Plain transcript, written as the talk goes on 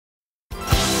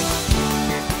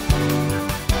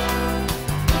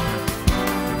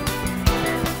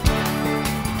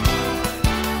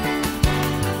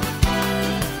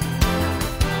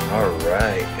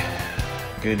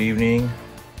Good evening.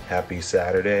 Happy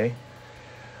Saturday.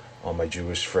 All my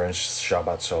Jewish friends,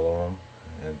 Shabbat Shalom.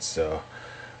 It's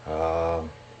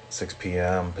 6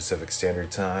 p.m. Pacific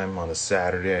Standard Time on a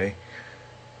Saturday.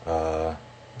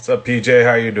 What's up, PJ?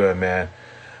 How you doing, man?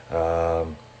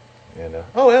 Evelyn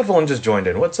just joined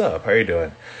in. What's up? How you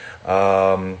doing?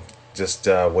 Just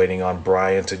waiting on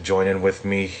Bryan to join in with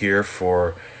me here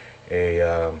for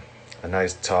a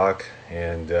nice talk.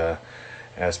 And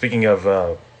speaking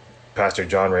of Pastor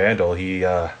John Randall,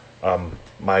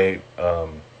 my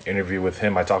interview with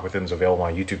him, my talk with him is available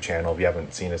on my YouTube channel if you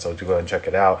haven't seen it, so do go ahead and check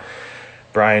it out.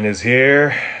 Bryan is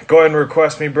here. Go ahead and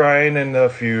request me, Bryan, and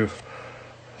so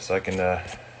I can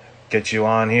get you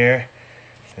on here.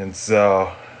 And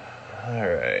so, all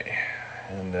right,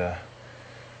 and let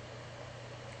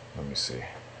me see.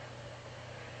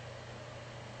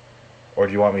 Or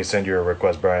do you want me to send you a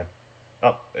request, Bryan?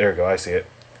 Oh, there we go. I see it.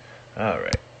 All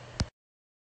right.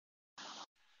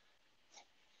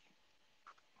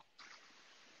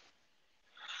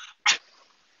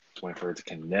 Waiting for it to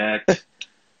connect.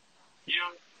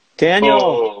 Daniel,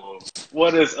 oh,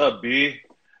 what is up, B?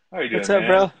 How are you doing, what's up, man?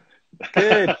 bro?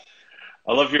 Good.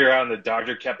 I love you're on the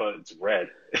Dr. Keppa. It's red.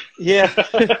 Yeah,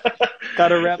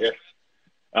 got a rep. Yeah.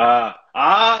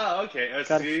 Okay. I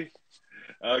see.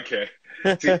 Okay.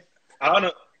 See, I don't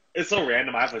know. It's so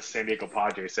random. I have a San Diego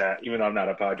Padres hat, even though I'm not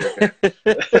a Padres fan.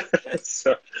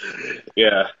 So,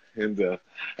 yeah. And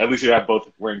at least you have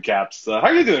both wearing caps. How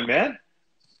are you doing, man?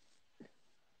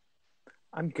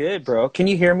 I'm good, bro. Can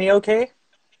you hear me okay?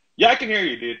 Yeah, I can hear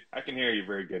you, dude. I can hear you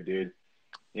very good, dude.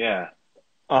 Yeah.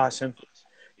 Awesome.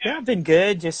 Yeah, I've been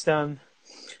good. Just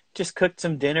cooked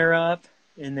some dinner up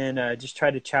and then just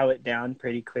tried to chow it down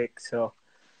pretty quick. So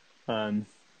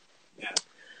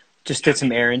just did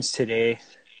some errands today.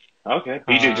 Okay.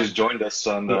 BJ just joined us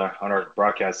on our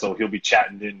broadcast, so he'll be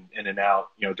chatting in and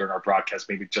out, during our broadcast,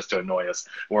 maybe just to annoy us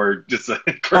or just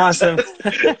awesome.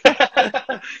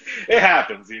 It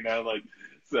happens,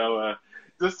 so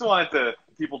just wanted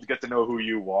people to get to know who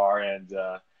you are and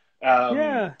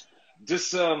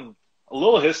just a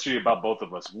little history about both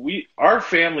of us. Our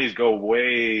families go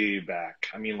way back.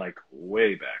 I mean, like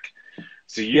way back.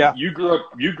 So you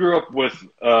grew up with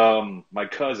my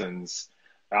cousins,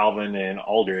 Alvin and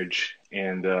Aldridge,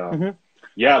 and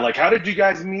how did you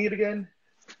guys meet again?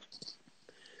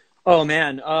 Oh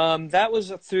man, that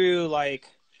was through like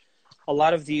a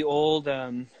lot of the old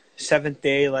Seventh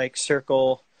Day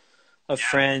circle of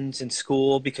friends in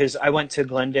school, because I went to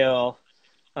Glendale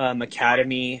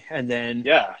Academy, and then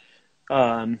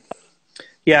so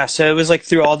it was like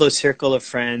through all those circle of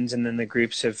friends, and then the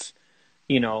groups of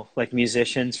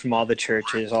musicians from all the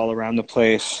churches all around the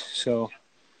place. So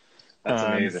that's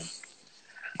amazing.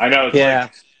 I know it's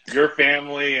like your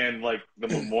family and like the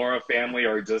Mamora family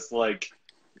are just like,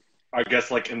 I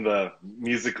guess, like in the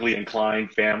musically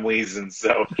inclined families, and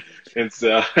so it's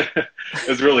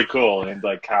it's really cool, and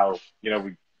like how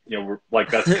we're like,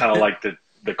 that's kind of like the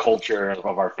culture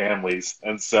of our families,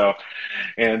 and so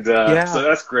so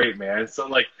that's great, man.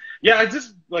 So I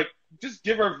just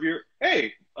give our viewer,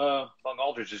 hey, Bung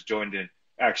Aldridge just joined in,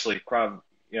 actually.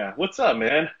 What's up,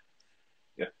 man?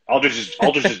 Yeah, Aldridge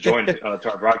just joined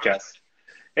to our broadcast.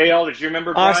 Hey, Aldridge, you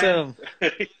remember Bryan? Awesome.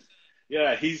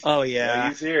 Yeah, he's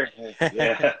here.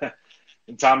 Yeah.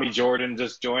 And Tommy Jordan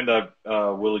just joined,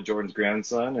 Willie Jordan's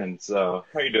grandson. And so,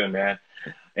 how you doing, man?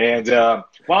 And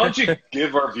why don't you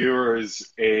give our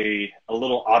viewers a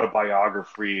little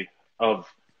autobiography of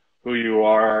who you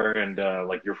are and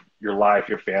like your life,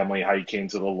 your family, how you came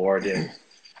to the Lord, and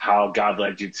how God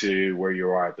led you to where you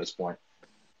are at this point.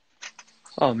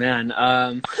 Oh man,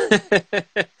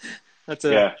 that's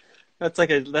like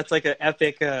an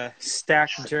epic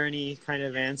stacked journey kind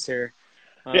of answer.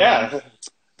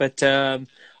 But I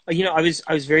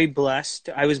was very blessed.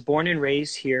 I was born and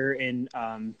raised here in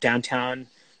downtown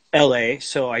LA,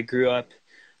 so I grew up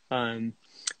in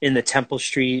the Temple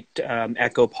Street,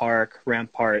 Echo Park,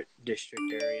 Rampart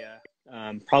district area.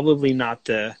 Probably not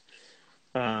the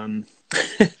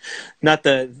not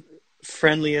the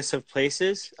friendliest of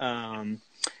places.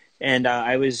 And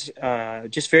I was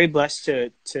just very blessed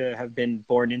to have been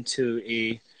born into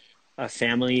a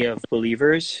family of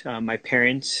believers. My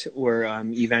parents were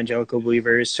evangelical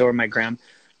believers. So were my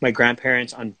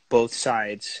grandparents on both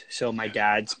sides. So my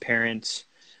dad's parents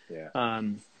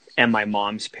and my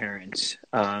mom's parents.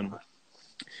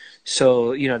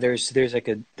 So there's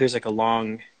like a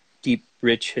long, deep,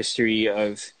 rich history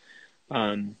of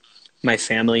my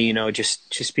family.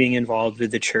 Just being involved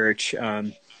with the church.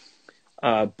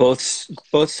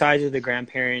 Both sides of the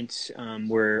grandparents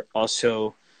were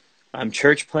also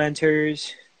church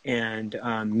planters and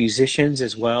musicians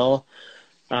as well.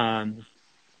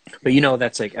 But you know,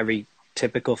 that's like every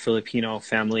typical Filipino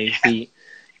family. We,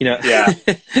 you know, Yeah.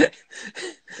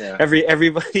 Yeah.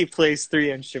 everybody plays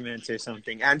 3 instruments or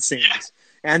something and sings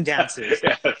and dances.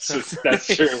 Yeah, that's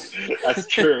true. That's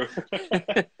true.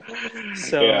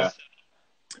 So, Yeah.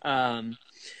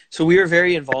 so we were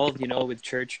very involved, you know, with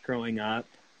church growing up.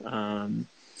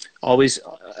 Always,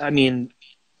 I mean,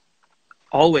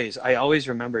 I always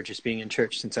remember just being in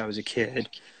church since I was a kid.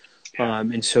 Yeah.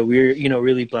 And so we're, you know,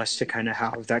 really blessed to kind of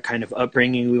have that kind of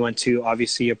upbringing. We went to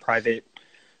obviously a private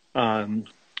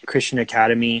Christian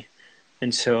academy.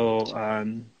 And so,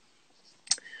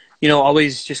 you know,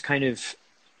 always just kind of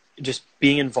just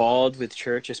being involved with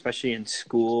church, especially in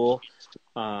school,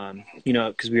 you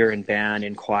know, because we were in band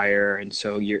and choir. And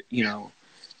so you're, you know,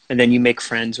 and then you make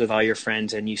friends with all your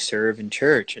friends and you serve in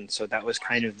church. And so that was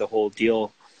kind of the whole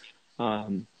deal.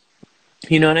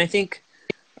 You know, and I think,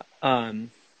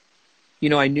 you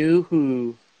know, I knew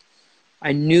who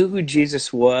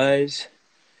Jesus was.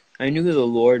 I knew who the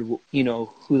Lord, you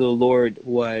know, who the Lord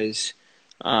was.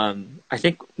 I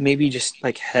think maybe just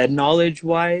like head knowledge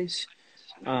wise.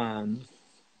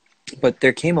 But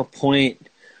there came a point,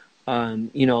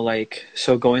 you know, like,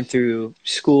 so going through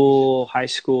school, high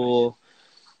school,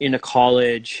 into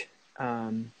college,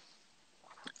 you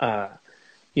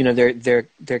know,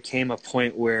 there came a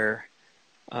point where,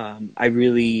 I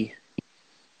really,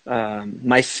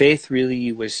 my faith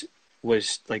really was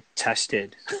like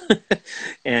tested.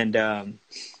 And,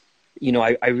 you know,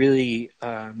 I really,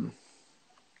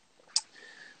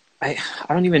 I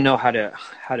don't even know how to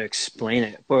explain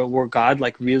it, but where God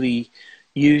like really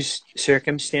used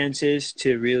circumstances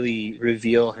to really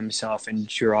reveal himself and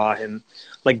draw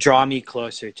me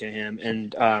closer to him.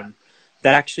 And,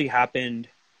 that actually happened,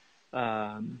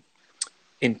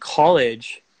 in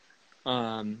college,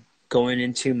 going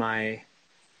into my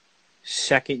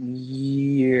second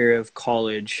year of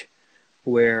college,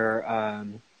 where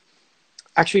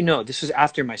actually no, this was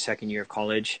after my second year of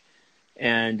college,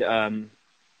 and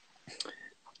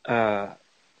I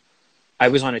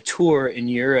was on a tour in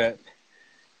Europe,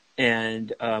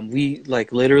 and we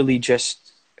like literally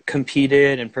just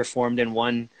competed and performed and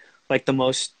won like the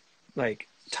most like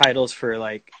titles for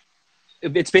like,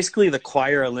 it's basically the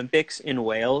choir Olympics in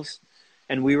Wales,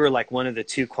 and we were like one of the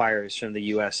 2 choirs from the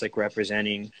US like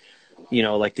representing, you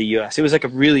know, like the US. It was like a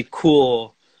really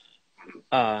cool,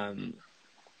 you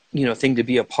know, thing to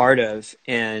be a part of.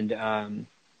 And,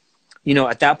 you know,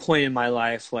 at that point in my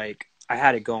life, like I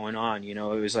had it going on, you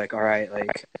know, it was like, all right,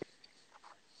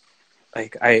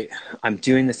 like I'm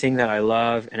doing the thing that I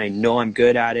love and I know I'm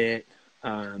good at it.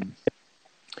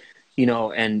 You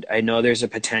know, and I know there's a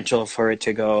potential for it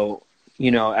to go, you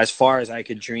know, as far as I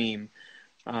could dream.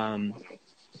 And,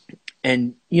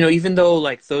 you know, even though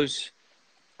like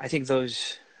I think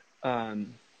those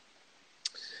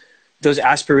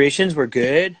aspirations were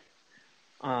good,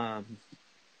 you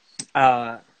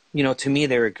know, to me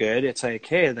they were good. It's like,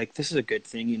 hey, like this is a good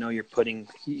thing, you know, you're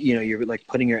like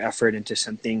putting your effort into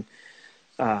something,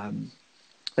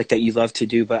 like that you love to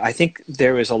do. But I think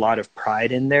there was a lot of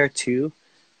pride in there too.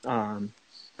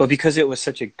 But because it was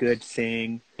such a good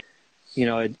thing, you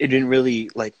know, it didn't really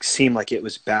like seem like it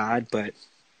was bad. But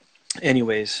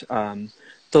anyways,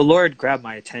 the Lord grabbed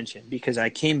my attention because I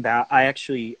came back. I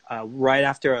actually, right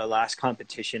after our last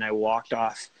competition, I walked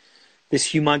off this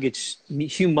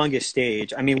humongous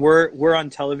stage. I mean, we're on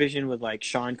television with like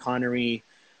Sean Connery,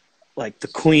 like the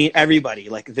Queen, everybody,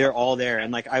 like they're all there.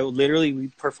 And like,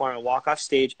 we perform a walk off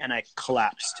stage and I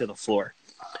collapsed to the floor.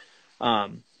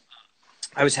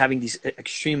 I was having these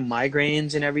extreme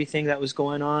migraines and everything that was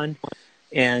going on.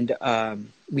 And,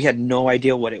 we had no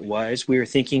idea what it was. We were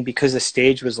thinking because the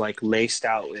stage was like laced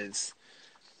out with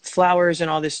flowers and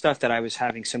all this stuff that I was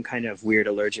having some kind of weird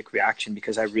allergic reaction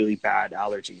because I have really bad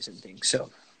allergies and things. So,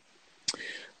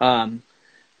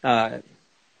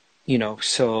 you know,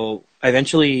 so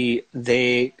eventually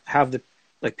they have the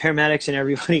like paramedics and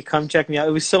everybody come check me out.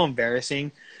 It was so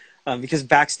embarrassing, because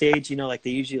backstage, you know, like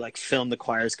they usually like film the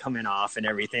choirs coming off and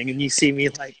everything. And you see me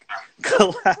like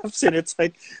collapse and it's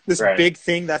like this Right. big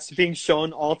thing that's being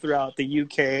shown all throughout the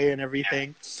UK and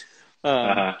everything.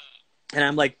 And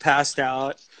I'm like passed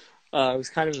out. It was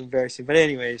kind of embarrassing, but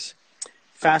anyways,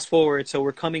 fast forward. So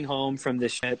we're coming home from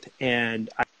this trip and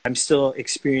I'm still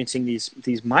experiencing these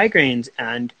migraines.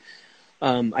 And,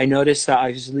 I noticed that I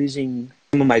was losing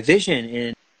some of my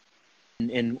vision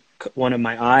in one of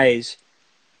my eyes.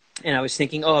 And I was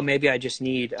thinking, oh, maybe I just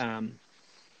need,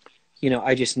 you know,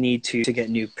 I just need to get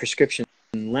new prescription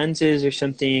lenses or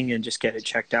something and just get it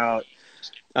checked out.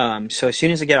 So as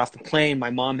soon as I get off the plane, my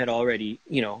mom had already,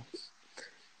 you know,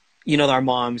 our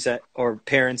moms or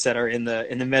parents that are in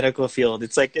the medical field.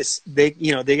 It's like this, they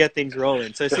get things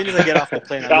rolling. So as soon as I get off the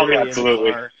plane, I'm Oh, literally in the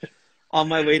absolutely. car on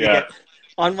my way to Yeah. get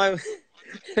on my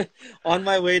on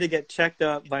my way to get checked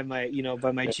up by my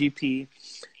GP,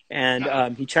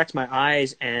 and he checked my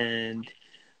eyes, and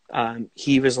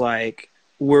he was like,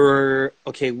 we're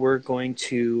going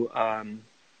to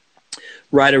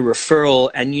write a referral,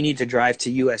 and you need to drive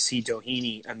to USC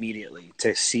Doheny immediately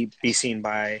to be seen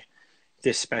by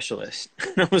this specialist.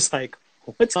 And I was like,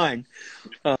 what's on?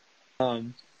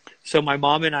 So my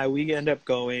mom and I, we end up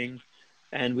going,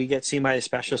 and we get seen by the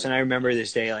specialist. And I remember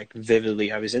this day like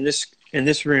vividly. I was in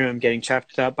this room getting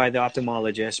checked up by the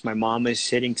ophthalmologist. My mom is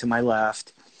sitting to my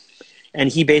left, and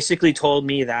he basically told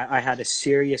me that I had a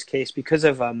serious case because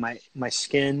of my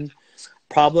skin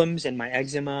problems and my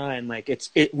eczema, and like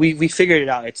we figured it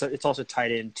out. It's also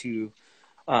tied into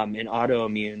an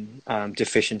autoimmune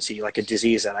deficiency, like a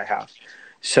disease that I have.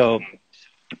 So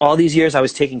all these years I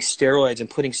was taking steroids and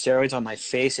putting steroids on my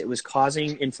face. It was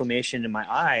causing inflammation in my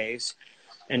eyes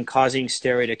and causing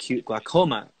steroid acute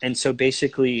glaucoma. And so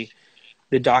basically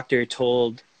the doctor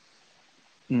told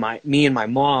me and my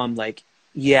mom, like,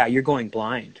 yeah, you're going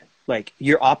blind. Like,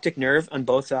 your optic nerve on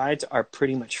both sides are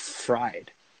pretty much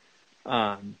fried.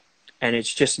 And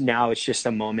it's just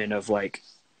a moment of like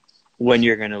when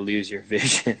you're going to lose your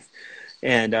vision.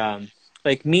 And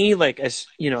like me, like, as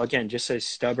again, just as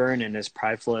stubborn and as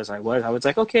prideful as I was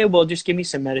like, okay, well, just give me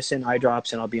some medicine, eye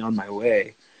drops, and I'll be on my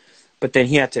way. But then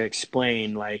he had to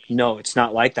explain, like, no, it's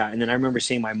not like that. And then I remember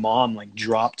seeing my mom like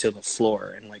drop to the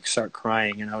floor and like start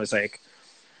crying, and I was like,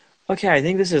 okay, I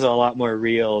think this is a lot more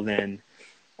real than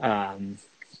I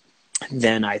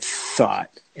thought.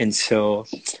 And so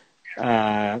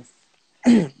so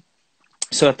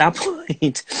at that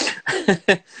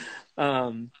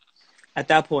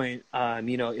point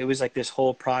it was like this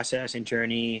whole process and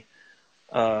journey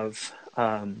of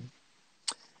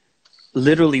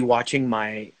literally watching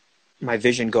my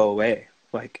vision go away,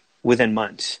 like within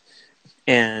months.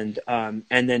 And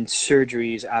then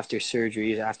surgeries after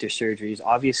surgeries after surgeries.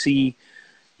 Obviously,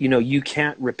 you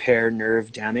can't repair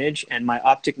nerve damage, and my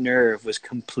optic nerve was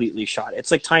completely shot.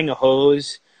 It's like tying a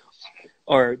hose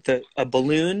or a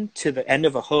balloon to the end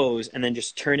of a hose and then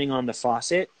just turning on the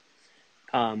faucet.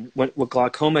 What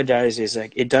glaucoma does is,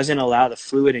 like, it doesn't allow the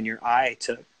fluid in your eye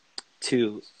to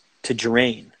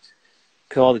drain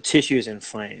because all the tissue is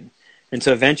inflamed, and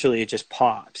so eventually it just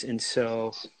pops. And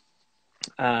so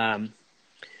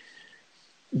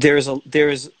there's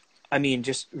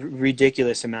just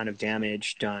ridiculous amount of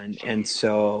damage done. And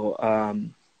so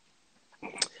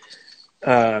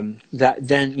that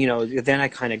then I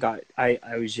kind of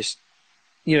I was just,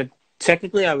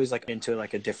 technically I was like into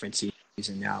like a different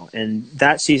season now. And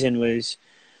that season was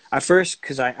at first,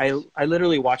 because I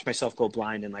literally watched myself go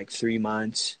blind in like 3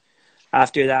 months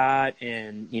after that.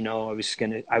 And I was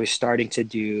starting to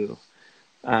do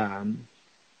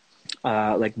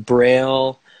like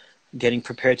Braille, getting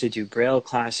prepared to do Braille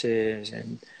classes,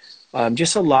 and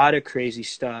just a lot of crazy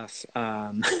stuff.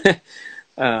 At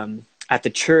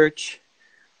the church,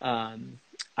 I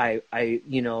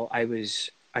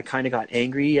kind of got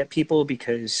angry at people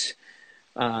because,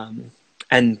 and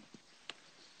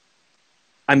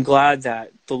I'm glad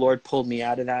that the Lord pulled me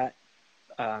out of that,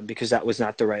 because that was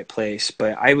not the right place.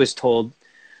 But I was told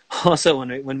also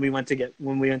when we went to go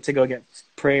get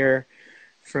prayer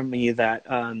from me that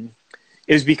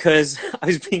it was because I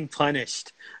was being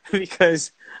punished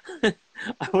because I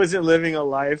wasn't living a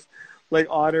life like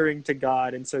honoring to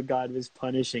God, and so God was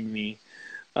punishing me.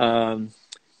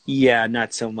 Yeah,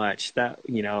 not so much. That,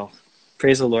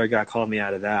 praise the Lord, God called me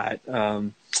out of that.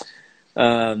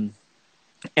 And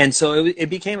so it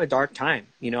became a dark time,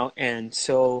 and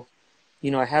so,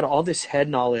 I had all this head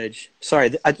knowledge.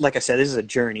 Sorry, like I said, this is a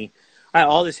journey. I had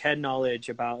all this head knowledge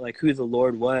about like who the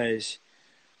Lord was.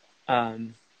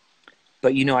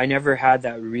 But, I never had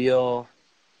that real,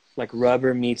 like,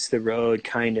 rubber meets the road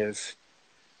kind of,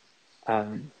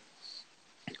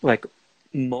 like,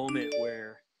 moment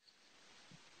where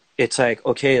it's like,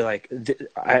 okay, like,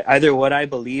 either what I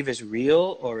believe is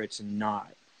real or it's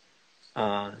not.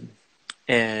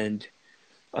 And,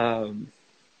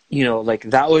 like,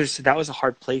 that was a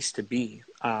hard place to be,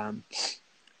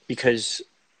 because,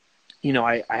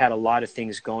 I had a lot of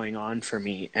things going on for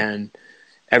me, and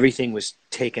everything was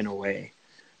taken away,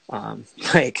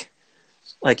 like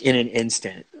in an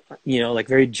instant, like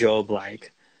very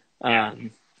Job-like.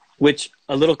 Which,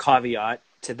 a little caveat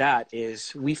to that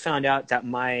is, we found out that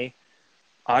my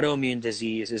autoimmune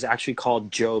disease is actually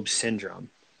called Job syndrome,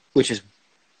 which is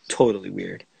totally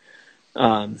weird.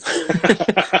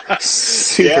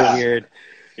 Super weird.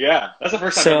 Yeah, that's the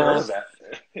first time I've ever heard of that.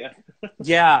 Yeah.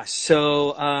 Yeah.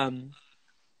 So,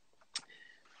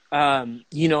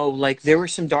 you know, like there were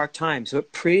some dark times,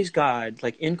 but praise God,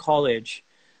 like in college,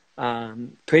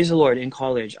 praise the Lord, in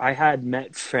college, I had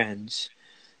met friends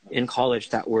in college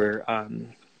that were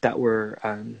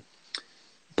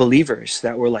believers,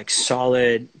 that were like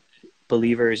solid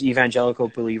believers, evangelical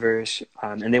believers,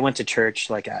 and they went to church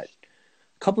like at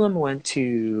a couple of them went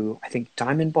to, I think,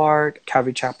 Diamond Bar,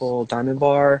 Calvary Chapel, Diamond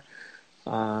Bar,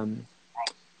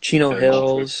 Chino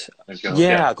Hills.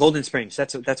 Yeah, Golden Springs.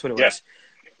 That's what it Yeah. was.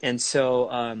 And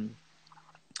so,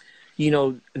 you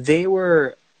know, they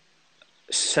were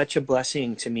such a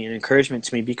blessing to me and encouragement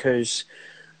to me because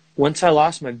once I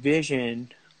lost my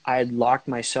vision, I had locked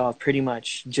myself pretty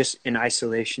much just in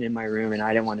isolation in my room, and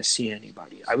I didn't want to see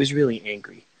anybody. I was really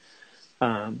angry.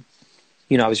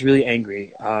 You know, I was really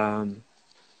angry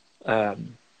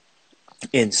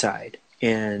inside,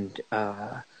 and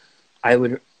I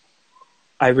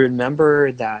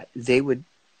remember that they would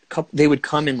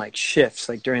come in like shifts,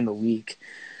 like during the week,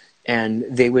 and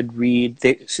they would read.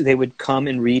 They would come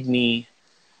and read me,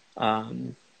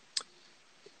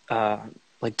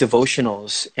 like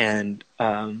devotionals and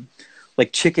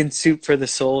like Chicken Soup for the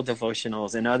Soul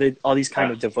devotionals and all these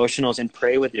kind of devotionals and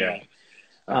pray with me.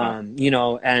 You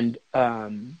know, and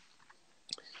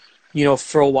you know,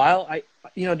 for a while,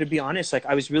 you know, to be honest, like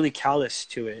I was really callous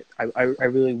to it. I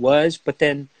really was, but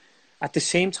then at the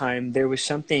same time, there was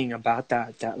something about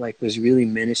that like was really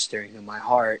ministering in my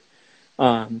heart.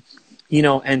 You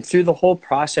know, and through the whole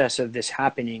process of this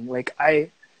happening, like I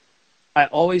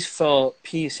always felt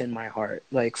peace in my heart.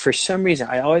 Like for some reason,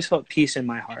 I always felt peace in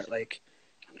my heart. Like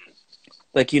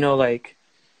you know, like,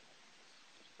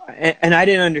 and I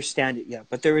didn't understand it yet,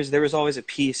 but there was always a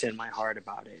peace in my heart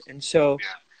about it. And so,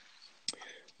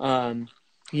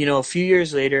 you know, a few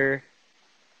years later,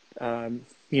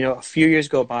 you know, a few years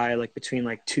go by, like between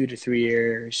like 2 to 3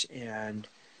 years, and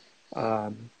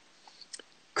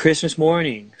Christmas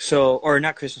morning. So, or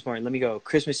not Christmas morning. Let me go.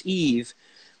 Christmas Eve.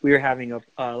 We were having a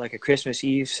like a Christmas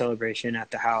Eve celebration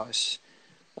at the house.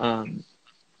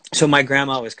 So my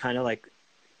grandma was kind of like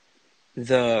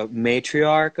the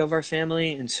matriarch of our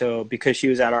family, and so because she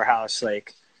was at our house,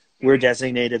 like we're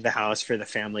designated the house for the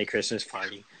family Christmas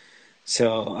party.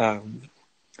 So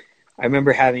I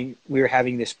remember we were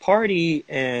having this party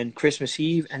and Christmas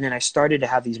Eve, and then I started to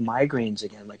have these migraines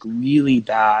again, like really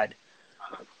bad,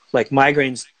 like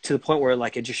migraines to the point where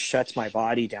like it just shuts my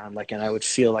body down, like, and I would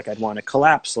feel like I'd want to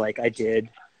collapse, like I did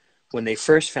when they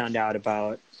first found out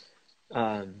about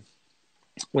about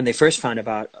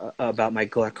my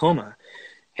glaucoma.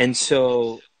 And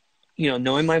so, you know,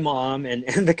 knowing my mom and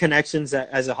the connections that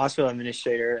as a hospital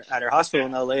administrator at her hospital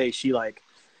in LA, she like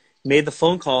made the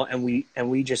phone call, and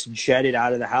we just jetted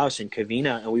out of the house in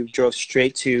Covina, and we drove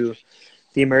straight to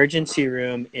the emergency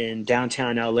room in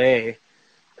downtown LA,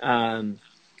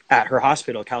 at her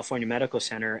hospital, California Medical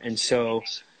Center. And so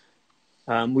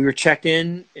we were checked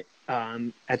in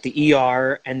at the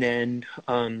ER, and then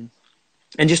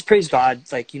and just praise God,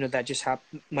 like, you know, that just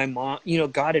happened. My mom, you know,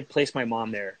 God had placed my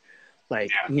mom there, like,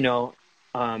 you know,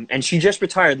 and she just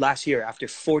retired last year after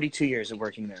 42 years of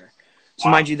working there. So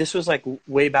mind you, this was like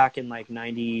way back in like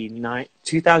 99,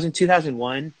 2000,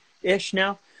 2001-ish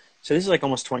now. So this is like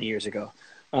almost 20 years ago.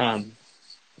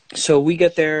 So we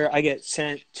get there, I get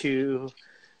sent to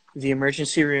the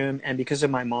emergency room, and because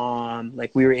of my mom,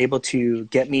 like we were able to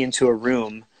get me into a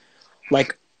room,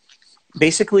 like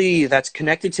basically that's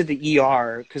connected to the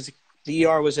ER, because the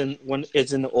ER is in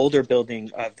the older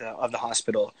building of the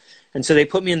hospital. And so they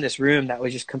put me in this room that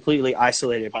was just completely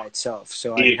isolated by itself.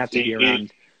 So I didn't have to be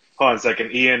around. Hold on a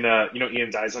second. Ian, you know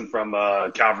Ian Dyson from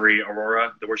Calvary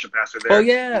Aurora, the worship pastor there? Oh,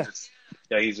 yeah.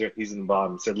 He's in the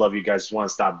bottom. Said, love you guys. Just want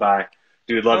to stop by.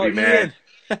 Dude, love you, man.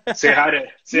 Say hi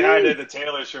to the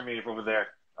Taylors for me over there.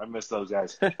 I miss those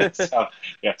guys. So,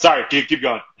 yeah, sorry. Keep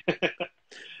going.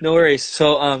 No worries.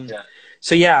 So, and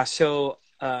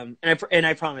I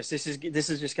promise this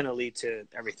is just going to lead to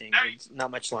everything. It's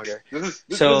not much longer.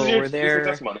 We're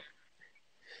there.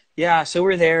 Yeah, so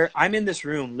we're there. I'm in this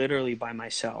room literally by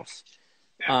myself.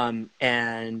 And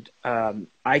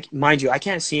mind you, I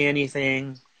can't see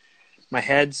anything. My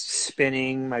head's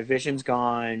spinning, my vision's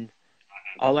gone.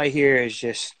 All I hear is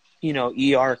just, you know,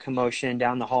 ER commotion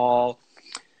down the hall.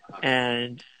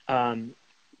 And I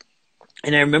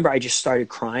remember I just started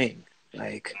crying.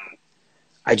 Like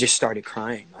I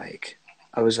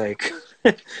was like,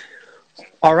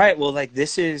 all right, well, like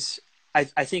this is, I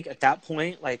think at that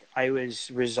point, like I was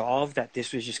resolved that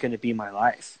this was just going to be my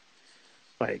life.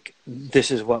 Like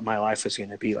this is what my life was going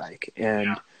to be like.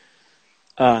 And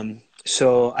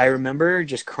So I remember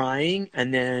just crying,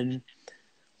 and then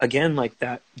again, like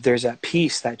that, there's that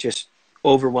peace that just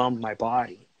overwhelmed my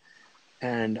body.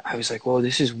 And I was like, whoa,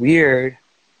 this is weird.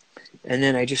 And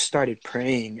then I just started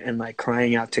praying and like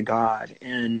crying out to God.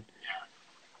 And,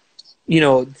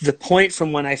 the point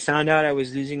from when I found out I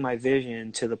was losing my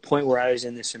vision to the point where I was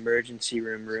in this emergency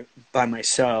room by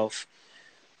myself,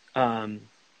 I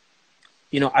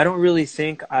don't really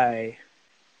think I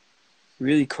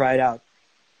really cried out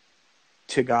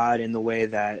to God in the way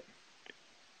that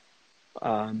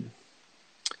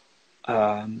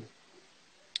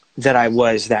that I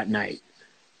was that night.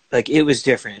 Like, it was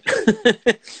different.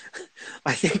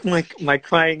 I think my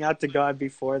crying out to God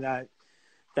before that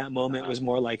moment was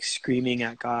more like screaming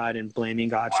at God and blaming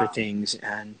God for things.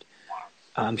 And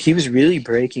he was really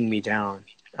breaking me down.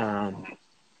 And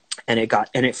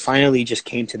it finally just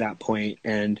came to that point.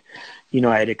 And,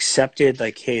 I had accepted,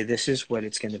 like, hey, this is what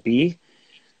it's going to be.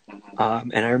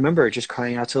 And I remember just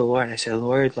crying out to the Lord. I said,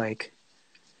 Lord, like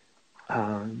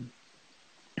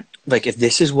if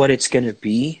this is what it's going to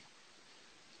be,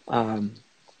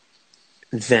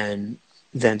 then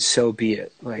so be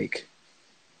it. Like,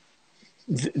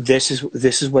 this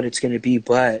is what it's going to be.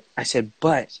 But I said,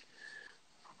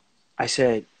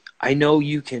 I know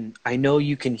you can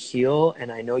heal,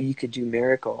 and I know you could do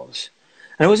miracles.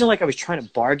 And it wasn't like I was trying to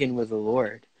bargain with the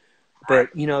Lord, but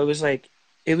it was like,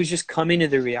 it was just coming to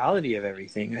the reality of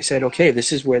everything. I said, okay,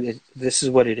 this is what it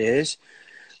is.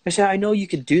 I said, I know you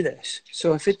could do this.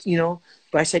 So if it,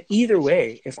 but I said, either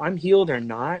way, if I'm healed or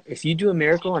not, if you do a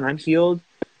miracle and I'm healed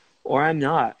or I'm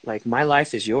not, like, my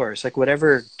life is yours. Like,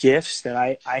 whatever gifts that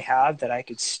I have that I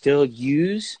could still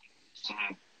use,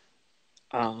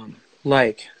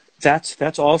 like,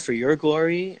 that's all for your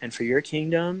glory and for your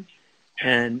kingdom.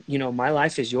 And, my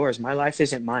life is yours. My life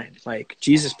isn't mine. Like,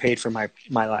 Jesus paid for my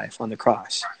life on the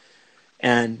cross.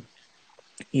 And,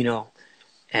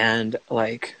 and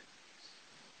like,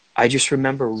 I just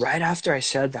remember right after I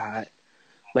said that,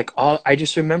 like, I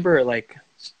just remember, like,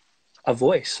 a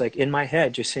voice, like, in my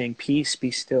head just saying, peace, be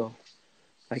still.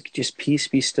 Like, just peace,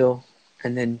 be still.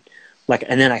 And then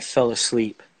I fell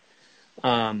asleep.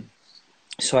 So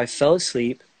I fell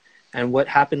asleep. And what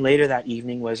happened later that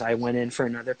evening was I went in for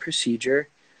another procedure,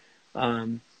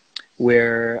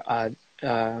 where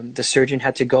the surgeon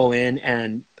had to go in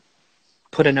and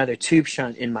put another tube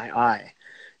shunt in my eye.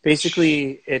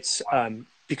 Basically, it's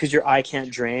because your eye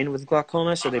can't drain with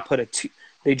glaucoma, so they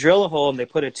drill a hole and they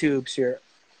put a tube so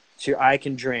your eye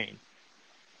can drain.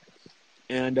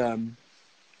 And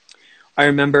I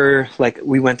remember, like,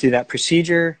 we went through that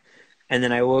procedure. And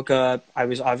then I woke up. I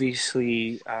was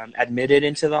obviously admitted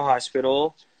into the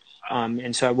hospital.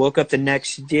 And so I woke up the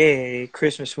next day,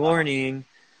 Christmas morning,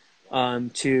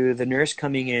 to the nurse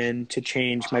coming in to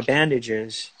change my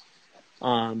bandages.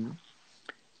 So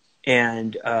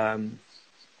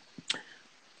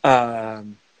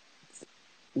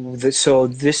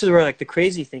this is where, like, the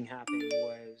crazy thing happened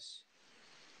was,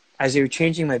 as they were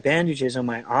changing my bandages on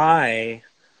my eye,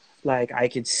 like, I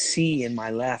could see in my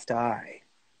left eye.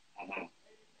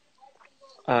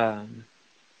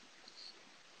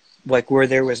 Like, where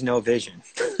there was no vision.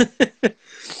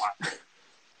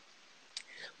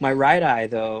 My right eye,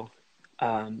 though,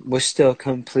 was still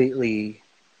completely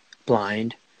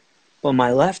blind, but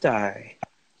my left eye,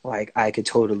 like, I could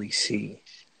totally see,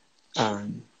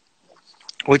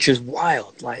 which is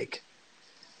wild. Like,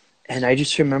 and I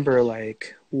just remember,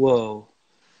 like, whoa,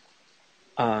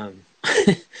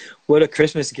 what a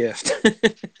Christmas gift.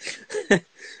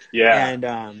 Yeah.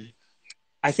 And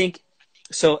I think,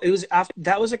 so it was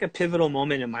that was like a pivotal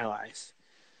moment in my life,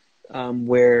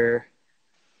 where,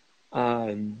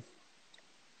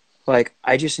 like,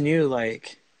 I just knew,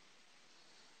 like,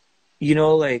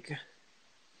 like,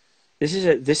 this is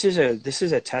a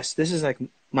test. This is like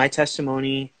my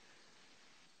testimony,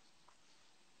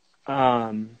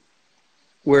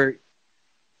 where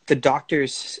the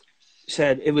doctors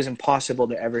said it was impossible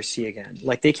to ever see again.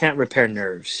 Like, they can't repair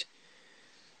nerves.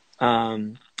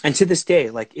 And to this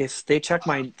day, like, if they check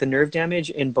the nerve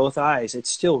damage in both eyes, it's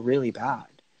still really bad.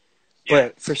 Yeah.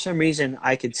 But for some reason,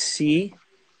 I could see,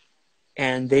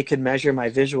 and they could measure my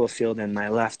visual field in my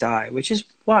left eye, which is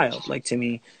wild, like, to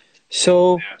me.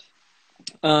 So,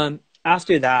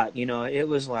 after that, it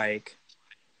was like,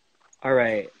 all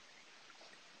right,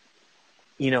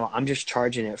 I'm just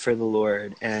charging it for the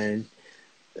Lord. And,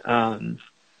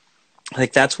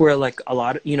 like, that's where, like, a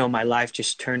lot of, my life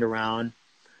just turned around.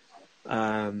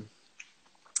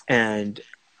 And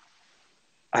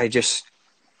I just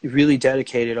really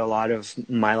dedicated a lot of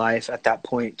my life at that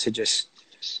point to just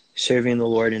serving the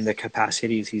Lord in the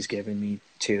capacities He's given me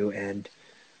to. And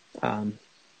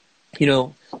you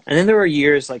know, and then there were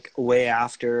years like way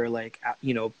after, like,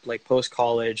 you know, like post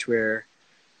college where,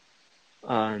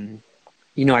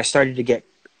 you know, I started to get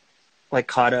like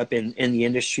caught up in the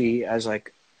industry as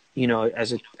like, you know,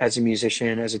 as a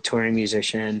musician, as a touring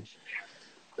musician,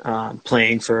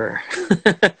 playing for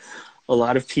a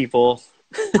lot of people,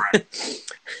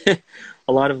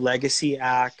 a lot of legacy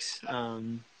acts,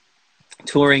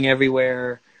 touring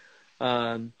everywhere,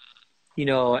 you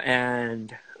know,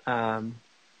 and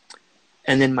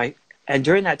then and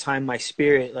during that time, my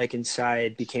spirit, like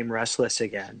inside, became restless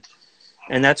again.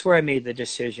 And that's where I made the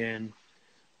decision,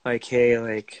 like, hey,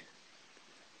 like,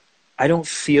 I don't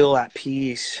feel at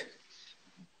peace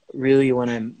really when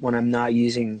I'm not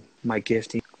using my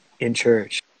gifting in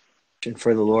church and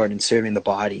for the Lord and serving the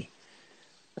body.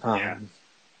 And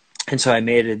so I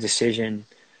made a decision.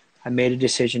 I made a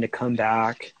decision to come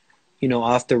back, you know,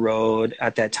 off the road.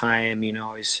 At that time, you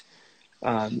know,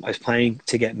 I was planning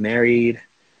to get married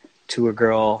to a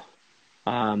girl,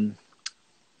 and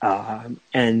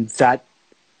that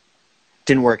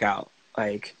didn't work out.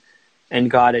 Like, and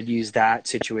God had used that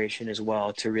situation as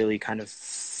well to really kind of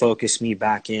focus me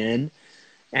back in.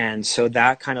 And so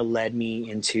that kind of led me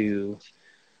into,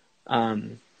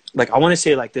 like, I want to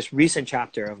say like this recent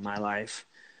chapter of my life,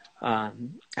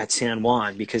 at San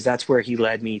Juan, because that's where he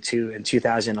led me to in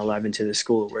 2011 to the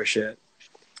School of Worship.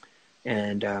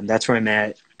 And that's where I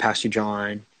met Pastor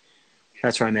John.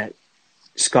 That's where I met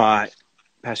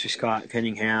Pastor Scott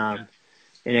Cunningham,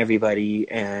 and everybody.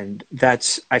 And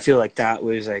I feel like that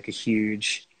was like a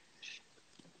huge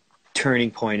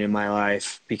turning point in my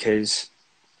life, because,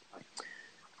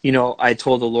 you know, I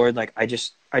told the Lord, like, I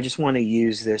just want to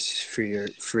use this for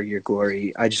your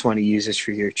glory. I just want to use this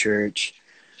for your church.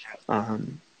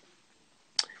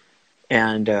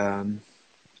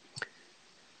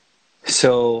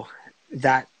 So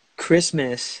that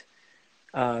Christmas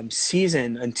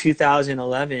season in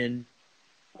 2011,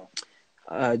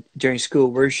 during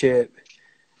school worship,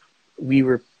 we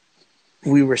were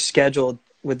scheduled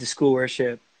with the school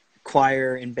worship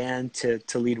choir and band to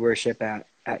lead worship at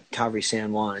Calvary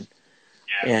San Juan.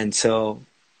 And so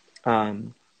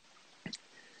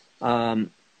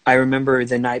I remember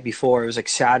the night before, it was like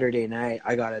Saturday night,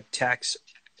 I got a text,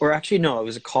 or actually no, it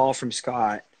was a call from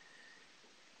Scott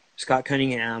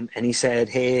Cunningham, and he said,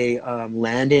 hey,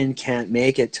 Landon can't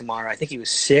make it tomorrow. I think he was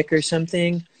sick or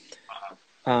something.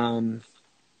 And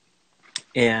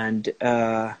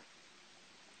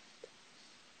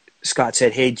Scott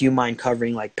said, hey, do you mind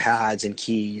covering like pads and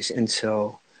keys? And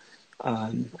so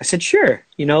I said, sure,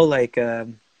 you know, like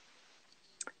that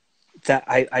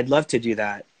I'd love to do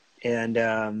that.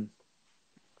 And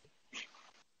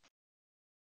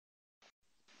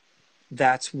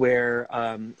that's where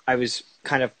I was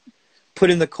kind of put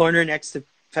in the corner next to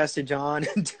Pastor John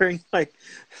during like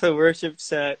the worship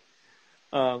set.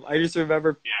 I just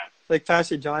remember like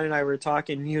Pastor John and I were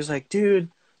talking, and he was like, dude,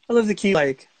 I love the key.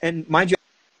 Like, and mind you,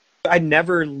 I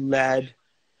never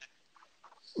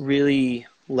really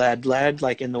led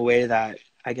like in the way that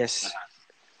I guess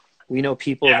we know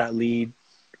people that lead.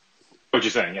 What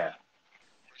you're saying, yeah.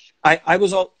 I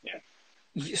was all,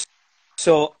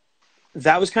 so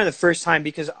that was kind of the first time,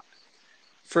 because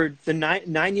for the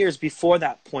 9 years before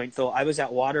that point, though, I was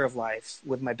at Water of Life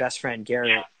with my best friend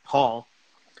Garrett Hall,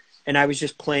 and I was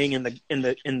just playing in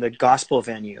the gospel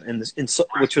venue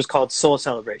which was called Soul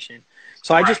Celebration.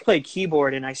 So I just played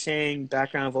keyboard and I sang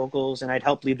background vocals and I'd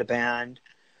help lead the band,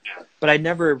 but I'd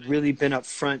never really been up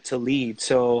front to lead.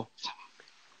 So,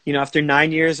 you know, after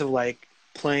 9 years of like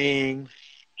playing,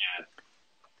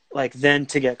 like then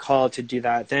to get called to do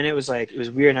that, then it was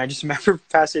weird. And I just remember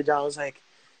Pastor John was like,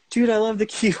 dude, I love the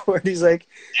keyboard. He's like,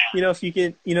 you know, if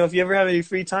you ever have any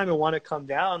free time and want to come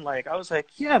down, like, I was like,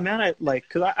 yeah, man,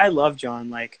 cause I love John.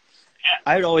 Like,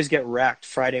 I would always get wrecked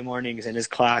Friday mornings in his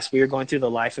class. We were going through the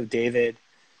life of David,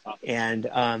 and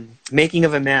Making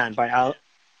of a Man by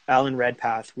Alan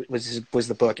Redpath was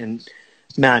the book. And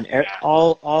man,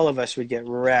 all of us would get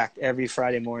wrecked every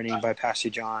Friday morning by Pastor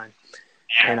John.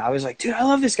 And I was like, dude, I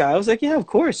love this guy. I was like, yeah, of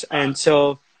course. And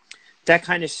so that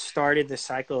kind of started the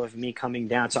cycle of me coming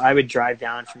down. So I would drive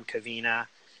down from Covina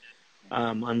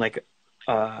on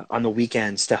the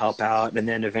weekends to help out, and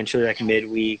then eventually like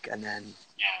midweek, and then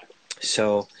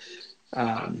so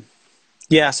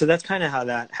so that's kind of how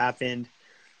that happened.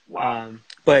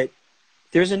 But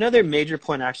there's another major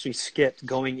point I actually skipped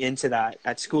going into that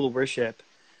at School of Worship.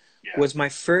 Was my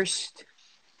first,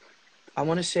 I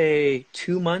want to say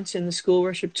 2 months in the School of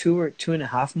Worship, 2 or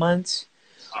 2.5 months.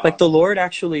 Like the Lord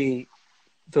actually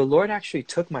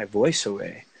took my voice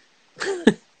away.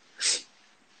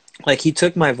 Like he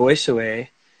took my voice away.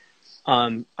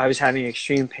 I was having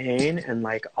extreme pain, and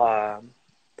like it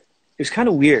was kind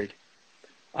of weird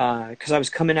because I was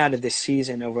coming out of this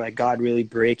season of like God really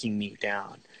breaking me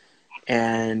down,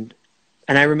 and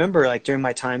I remember like during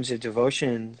my times of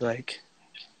devotion, like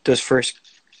those first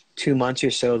 2 months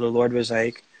or so, the Lord was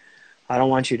like, I don't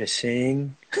want you to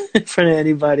sing in front of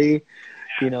anybody,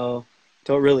 don't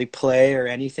really play or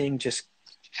anything, just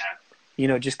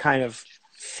just kind of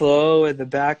flow in the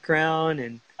background,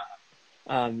 and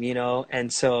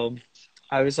and so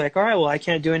I was like, all right, well, I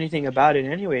can't do anything about it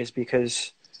anyways,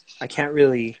 because I can't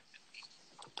really,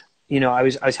 I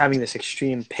was having this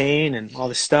extreme pain and all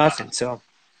this stuff. And so,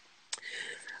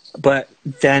 but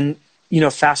then,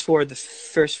 fast forward the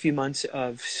first few months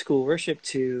of school worship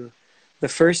to the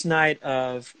first night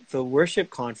of the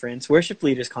worship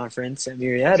leaders conference at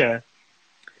Murrieta.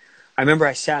 I remember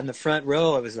I sat in the front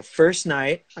row. It was the first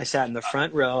night I sat in the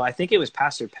front row. I think it was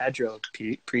Pastor Pedro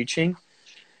preaching.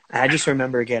 I just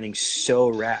remember getting so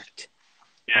wrecked.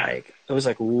 Yeah. Like, it was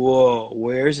like, whoa,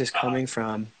 where is this coming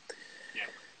from? Yeah.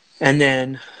 And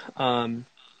then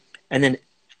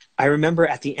I remember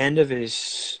at the end of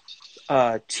his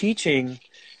teaching,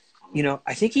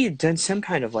 I think he had done some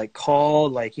kind of like call,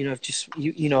 like,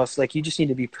 if like you just need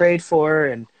to be prayed for.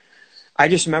 And I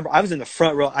just remember I was in the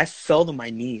front row. I fell to my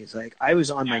knees. Like, I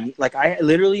was on my knee. Like, I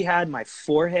literally had my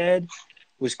forehead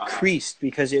was creased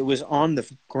because it was on the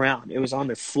ground. It was on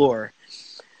the floor.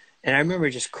 And I remember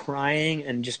just crying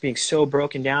and just being so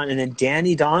broken down. And then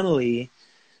Danny Donnelly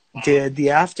did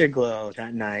the Afterglow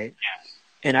that night.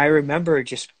 And I remember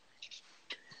just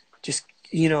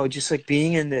like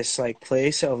being in this like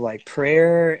place of like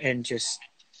prayer and just,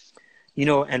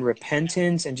 and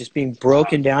repentance, and just being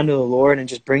broken down to the Lord and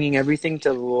just bringing everything to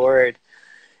the Lord.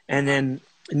 And then,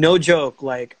 no joke,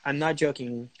 like, I'm not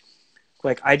joking,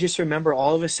 like, I just remember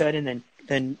all of a sudden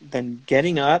then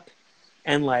getting up,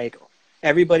 and like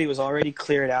everybody was already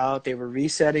cleared out. They were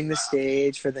resetting the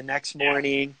stage for the next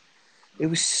morning. It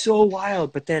was so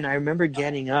wild. But then I remember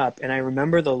getting up, and I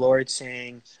remember the Lord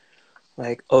saying,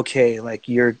 like, okay, like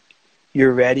you're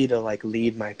ready to like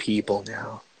lead my people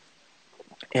now.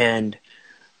 And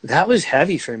that was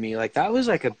heavy for me. Like, that was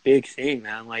like a big thing,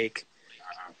 man. Like,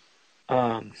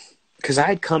 because I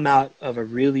had come out of a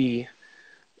really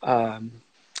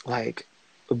like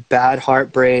a bad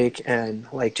heartbreak and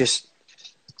like just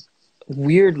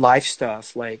weird life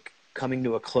stuff, like coming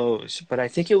to a close. But I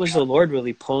think it was the Lord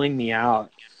really pulling me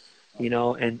out,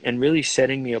 and really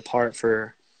setting me apart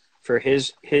for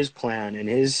his plan and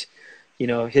his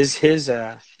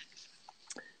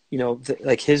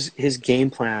like his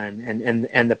game plan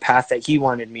and the path that he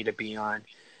wanted me to be on.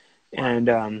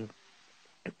 And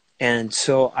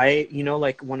so I,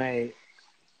 like when I,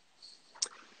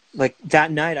 like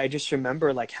that night, I just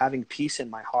remember like having peace in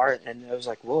my heart, and it was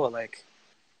like, whoa, like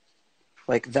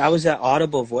that was that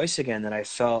audible voice again that I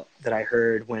felt, that I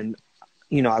heard when,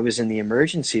 I was in the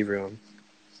emergency room.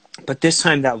 But this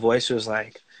time that voice was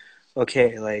like,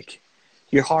 okay, like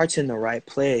your heart's in the right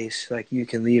place. Like, you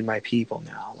can lead my people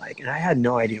now. Like, and I had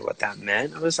no idea what that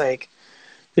meant. I was like,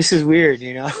 this is weird,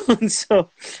 And so,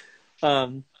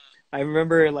 I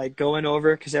remember like going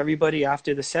over, because everybody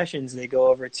after the sessions, they go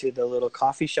over to the little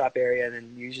coffee shop area, and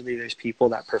then usually there's people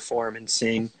that perform and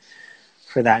sing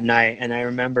for that night. And I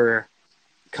remember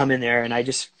coming there, and I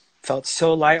just felt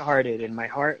so lighthearted, and my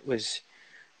heart was,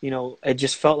 it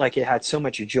just felt like it had so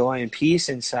much joy and peace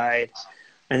inside.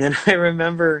 And then I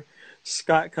remember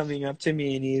Scott coming up to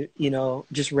me, and he,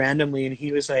 just randomly, and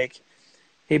he was like,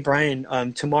 hey,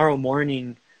 Bryan, tomorrow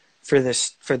morning, for the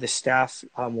staff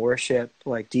worship,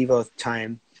 like Devo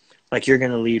time, like you're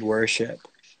gonna lead worship.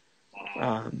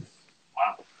 Wow.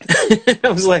 I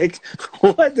was like,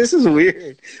 what? This is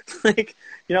weird. Like,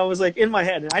 I was like in my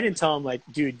head, and I didn't tell him like,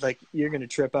 dude, like you're gonna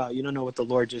trip out. You don't know what the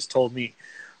Lord just told me.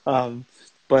 But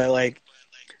like,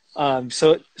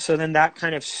 so then that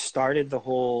kind of started the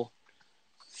whole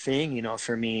thing,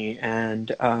 for me.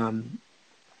 And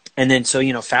then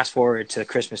so fast forward to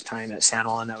Christmas time at San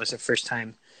Juan. That was the first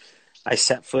time I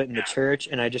set foot in the church,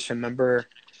 and I just remember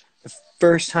the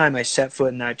first time I set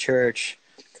foot in that church,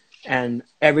 and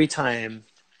every time,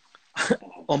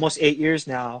 almost 8 years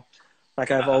now,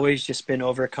 like I've always just been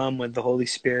overcome with the Holy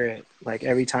Spirit. Like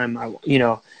every time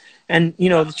and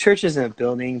the church isn't a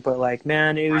building, but like,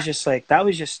 man, it was just like, that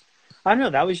was just, I don't know,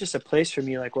 that was just a place for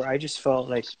me, like where I just felt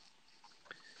like,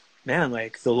 man,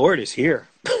 like the Lord is here.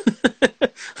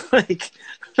 Like,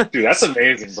 dude, that's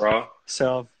amazing, bro.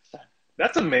 So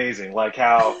that's amazing. Like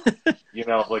how,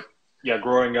 like, yeah,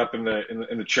 growing up in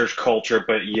the church culture,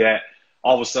 but yet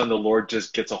all of a sudden the Lord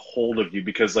just gets a hold of you,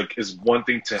 because like it's one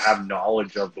thing to have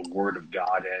knowledge of the Word of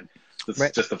God and this is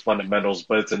Right. just the fundamentals,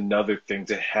 but it's another thing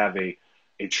to have a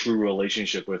true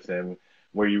relationship with him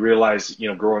where you realize,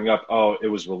 growing up, oh, it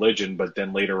was religion, but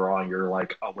then later on you're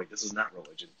like, oh wait, this is not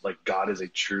religion. Like God is a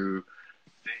true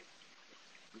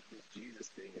thing. This Jesus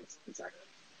thing, it's actually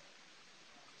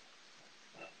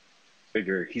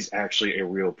figure he's actually a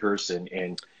real person,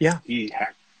 and Yeah. he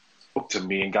spoke to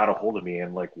me and got a hold of me,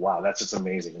 and like, wow, that's just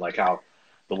amazing. Like how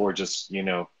the Lord just,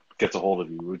 gets a hold of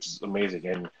you, which is amazing.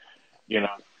 And, you know,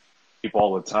 people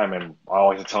all the time, and I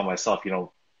always tell myself,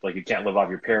 like you can't live off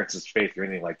your parents' faith or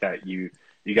anything like that. You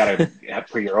got to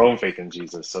put your own faith in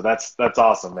Jesus. So that's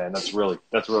awesome, man. That's really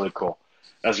cool.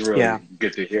 That's really Yeah.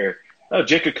 good to hear. Oh,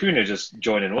 Jacob Kuna just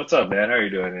joined in. What's up, man? How are you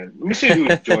doing? And let me see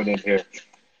who joined in here.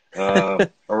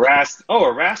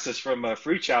 Erastus from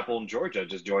Free Chapel in Georgia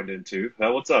just joined in too.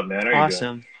 What's up, man? How are you doing?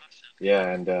 Awesome. Yeah,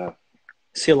 and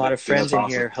See a lot of that's friends in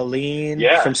awesome. here. Helene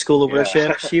Yeah, from School of yeah,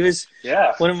 Worship. She was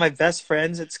yeah, one of my best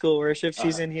friends at School of Worship.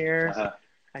 She's uh, in here. uh,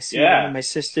 I see one of yeah, my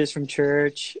sisters from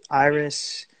church,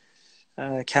 Iris.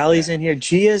 Callie's yeah. in here.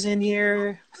 Gia's in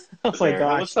here. Oh Is my there?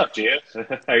 Oh, what's gosh. up,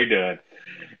 Gia? How you doing?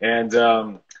 And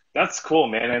that's cool,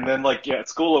 man. And then like at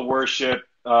School of Worship,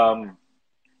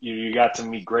 you got to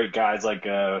meet great guys like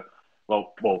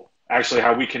actually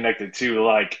how we connected too,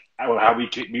 like how we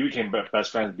became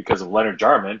best friends because of Leonard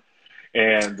Jarman,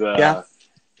 and Yeah.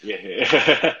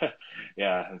 yeah,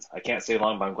 yeah. I can't stay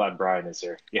long, but I'm glad Brian is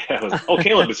here. Yeah,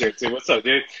 Caleb is here too. What's up,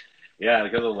 dude? Yeah,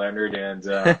 because of Leonard, and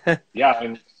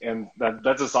yeah, and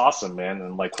that's just awesome, man,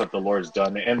 and like what the Lord's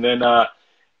done. And then I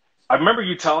remember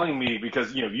you telling me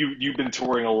because you've been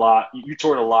touring a lot. You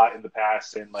toured a lot in the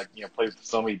past, and like played with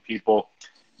so many people.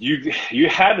 You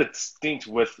had a stint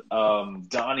with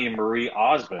Donnie and Marie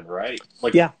Osmond, right?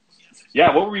 Like, Yeah.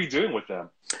 yeah, what were you doing with them?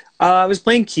 I was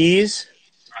playing keys.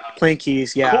 Playing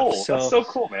keys, yeah. Cool. That's So so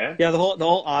cool, man. yeah, the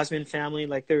whole Osmond family,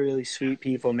 like they're really sweet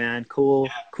people, man. Cool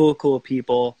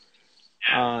people.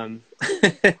 Um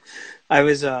I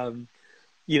was I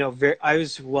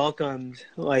was welcomed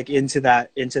like into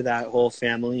that whole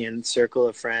family and circle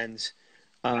of friends.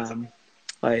 Um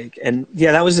like and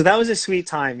yeah, that was a sweet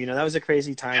time. That was a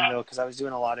crazy time though because I was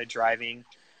doing a lot of driving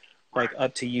like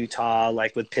up to Utah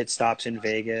like with pit stops in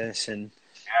Vegas and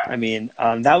I mean,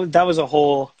 that was a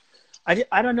whole.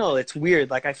 I don't know. It's weird.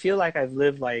 Like I feel like I've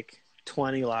lived like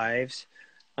 20 lives.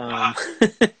 Um,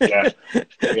 Yeah,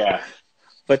 yeah,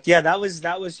 but yeah, that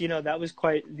was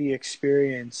quite the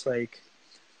experience.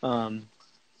 Um,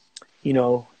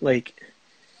 like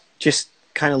just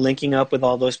kind of linking up with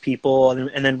all those people,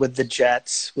 and then with the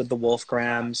Jets, with the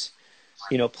Wolfgrams,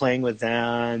 playing with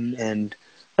them, and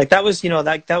like that was,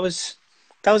 that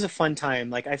was a fun time.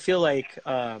 Like I feel like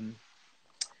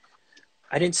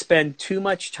I didn't spend too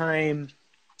much time,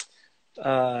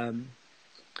 um,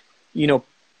 you know,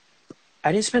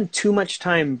 I didn't spend too much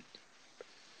time.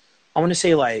 I want to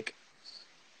say like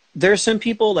there are some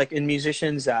people like in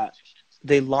musicians that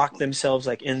they lock themselves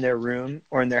like in their room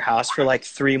or in their house for like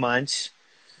 3 months,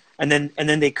 and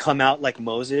then they come out like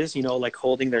Moses, like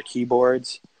holding their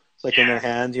keyboards like in their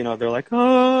hands. They're like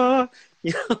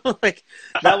like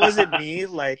that wasn't me.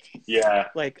 yeah.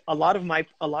 Like a lot of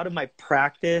my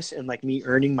practice and like me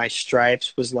earning my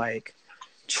stripes was like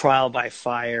trial by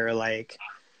fire, like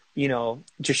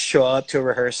just show up to a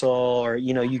rehearsal, or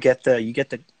you get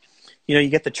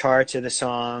the charts of the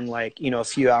song like a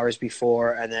few hours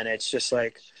before, and then it's just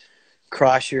like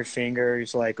cross your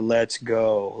fingers, like let's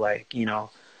go, like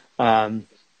um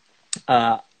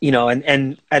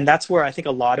and that's where I think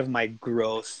a lot of my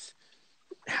growth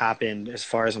happened as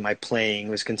far as my playing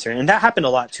was concerned. And that happened a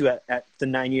lot too at the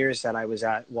 9 years that I was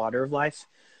at Water of Life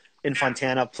in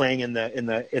Fontana, playing in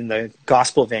the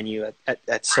gospel venue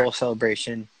at Soul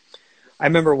Celebration. I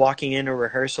remember walking into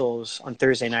rehearsals on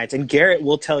Thursday nights, and Garrett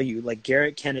will tell you, like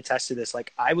Garrett can attest to this,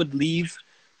 like I would leave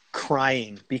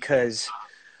crying because,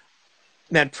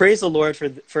 man, praise the Lord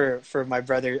for my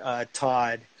brother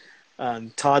Todd,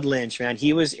 Todd Lynch, man.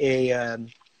 He was a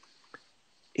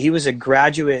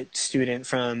graduate student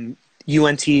from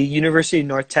UNT, University of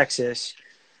North Texas,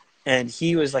 and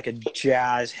he was like a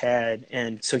jazz head.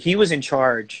 And so he was in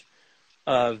charge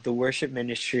of the worship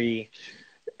ministry,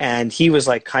 and he was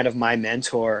like kind of my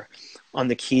mentor on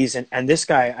the keys. And this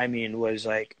guy, I mean, was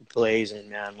like blazing,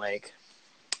 man. Like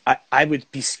I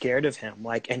would be scared of him.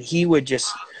 Like, and he would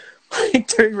just like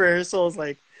during rehearsals,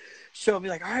 like show me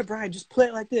like, all right, Brian, just play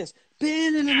it like this.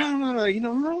 And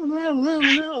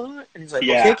he's like, okay,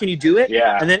 Yeah, can you do it?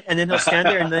 yeah. And then he'll stand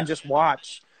there and then just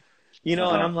watch, and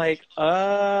Uh-huh. I'm like,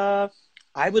 I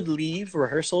would leave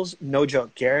rehearsals, no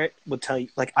joke. Garrett would tell you,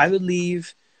 like, I would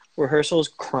leave rehearsals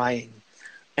crying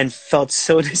and felt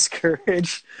so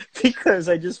discouraged because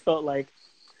I just felt like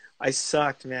I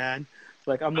sucked, man.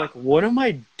 Like, I'm like, what am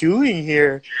I doing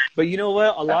here? But you know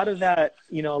what? A lot of that,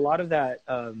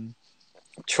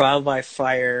 trial by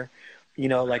fire,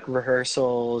 like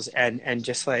rehearsals and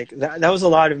just like that was a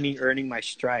lot of me earning my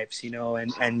stripes,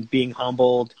 and being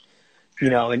humbled,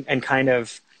 and kind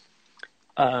of,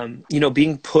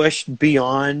 being pushed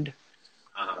beyond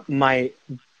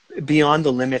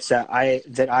the limits that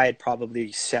I had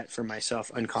probably set for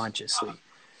myself unconsciously.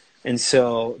 And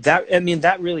so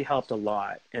that really helped a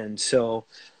lot. And so,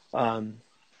 a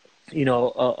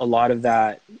lot of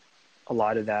that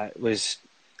was,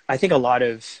 I think a lot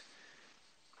of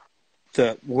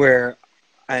where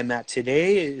I'm at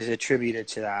today is attributed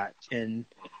to that. And,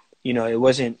 it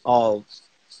wasn't all,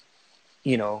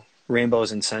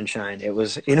 rainbows and sunshine. It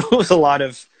was, it was a lot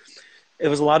of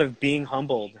being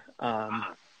humbled,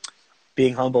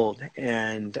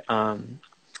 and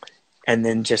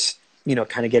then just,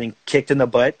 kind of getting kicked in the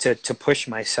butt to push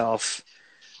myself,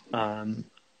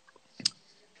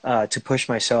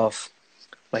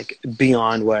 like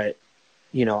beyond what,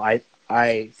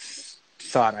 I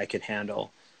thought I could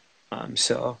handle.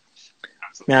 So,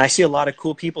 man, I see a lot of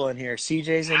cool people in here.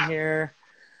 CJ's in here.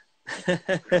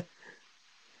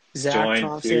 Zach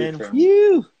Thompson.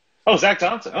 You. Oh, Zach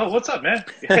Thompson. Oh, what's up, man?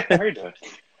 How are you doing?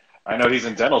 I know he's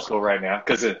in dental school right now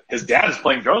because his dad is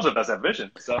playing drums with us at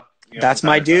Vision. So that's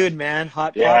my dude, man.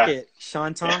 Hot Pocket,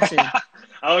 Sean Thompson.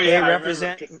 Oh yeah, hey,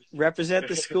 represent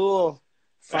the school.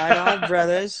 Fight on,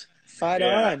 brothers. Fight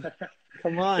on.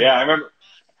 Come on. Yeah,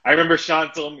 I remember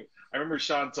Sean told me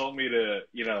to,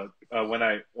 when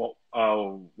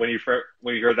you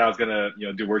heard that I was gonna,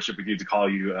 do worship with you, to call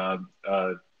you,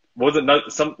 what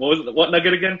what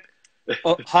nugget again?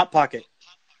 Oh, Hot Pocket.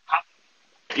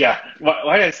 Yeah,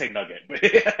 why did I say nugget?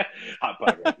 Hot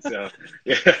Pocket. So,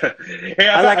 yeah. Hey,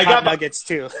 I got nuggets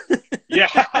too. Yeah.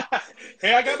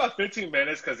 Hey, I got about 15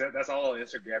 minutes because that's all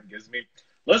Instagram gives me.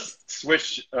 Let's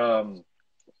switch.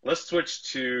 Let's switch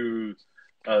to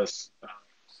us,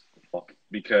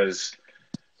 because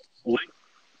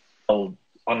on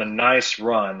a nice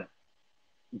run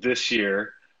this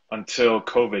year until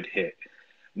COVID hit.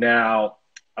 Now,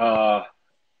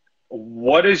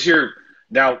 what is your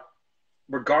now?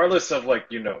 Regardless of if,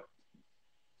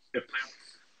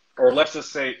 or let's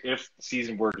just say if the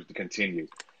season were to continue,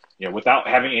 without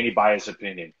having any biased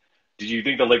opinion, do you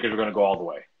think the Lakers are going to go all the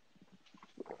way?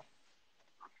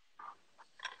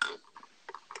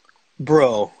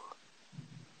 Bro,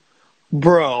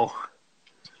 do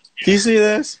you see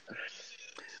this?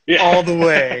 Yeah. All the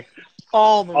way.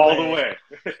 All the way.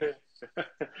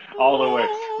 All the way.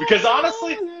 Because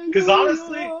honestly,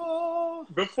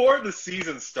 before the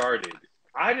season started,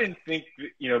 I didn't think,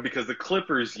 because the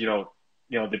Clippers, they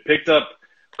picked up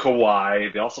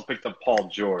Kawhi, they also picked up Paul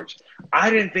George. I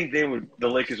didn't think the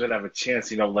Lakers would have a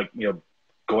chance,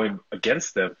 going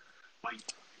against them.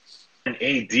 And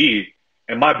AD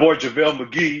and my boy JaVale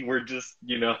McGee were just,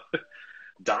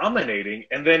 dominating.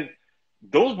 And then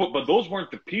those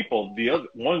weren't the people. The other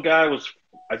one guy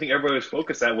I think everybody was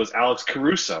focused at was Alex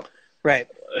Caruso. Right.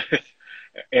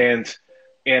 And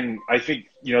I think,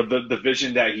 the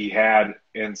vision that he had.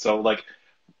 And so, let's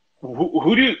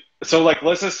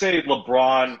just say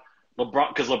LeBron,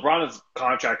 because LeBron's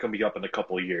contract can be up in a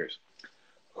couple of years.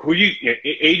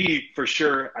 AD for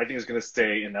sure, I think is going to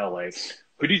stay in LA.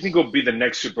 Who do you think will be the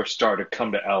next superstar to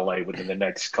come to LA within the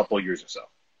next couple of years or so?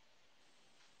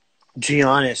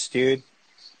 Giannis, dude.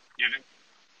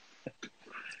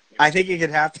 I think it could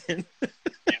happen.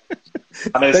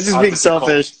 That's just being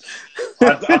selfish.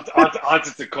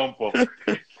 Antetokounmpo.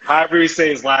 However you say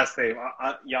his last name,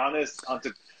 Giannis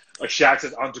Shaq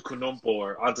says Antetokounmpo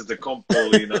or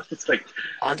Antetokounmpo. It's like,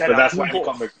 but that's why he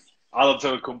called him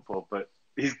Antetokounmpo. But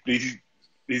he's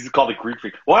called a Greek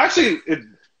freak. Well, actually,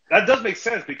 that does make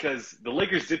sense because the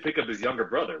Lakers did pick up his younger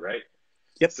brother, right?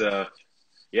 Yep. So,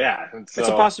 yeah, and so it's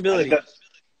a possibility.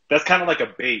 That's kind of like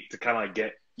a bait to kind of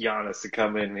get Giannis to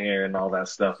come in here and all that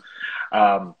stuff.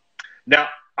 Now,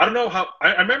 I don't know how –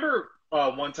 I remember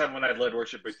one time when I led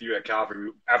worship with you at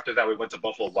Calvary. After that, we went to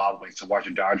Buffalo Wild Wings to watch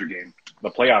a Dodger game, the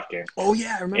playoff game. Oh,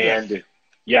 yeah, I remember that.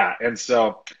 Yeah, and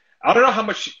so I don't know how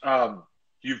much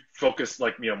you focus,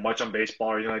 much on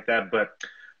baseball or anything like that, but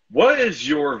what is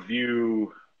your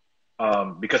view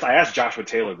because I asked Joshua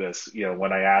Taylor this,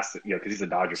 when I asked, because he's a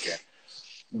Dodger fan.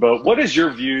 But what is your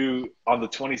view on the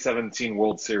 2017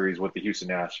 World Series with the Houston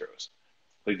Astros?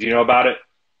 Do you know about it?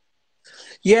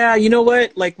 Yeah, you know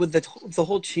what? With the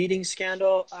whole cheating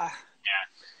scandal,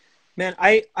 man,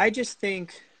 I just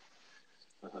think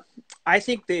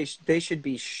they should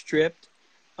be stripped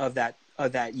of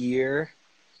that year.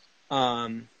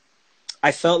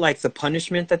 I felt like the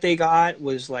punishment that they got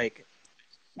was like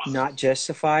not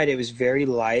justified. It was very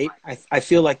light. I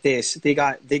feel like they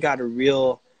got a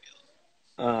real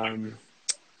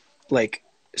like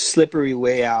slippery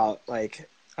way out, like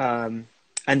and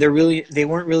they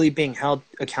weren't really being held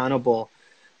accountable.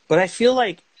 But I feel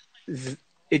like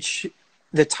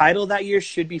the title that year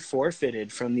should be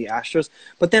forfeited from the Astros.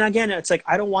 But then again, it's like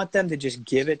I don't want them to just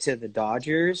give it to the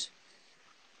Dodgers.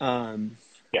 Yeah.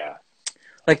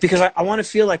 Like, because I want to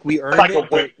feel like we earned it,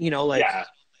 but like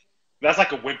that's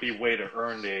like a wimpy way to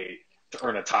earn a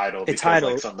title because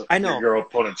title. Like I know your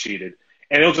opponent cheated,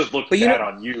 and it'll just look bad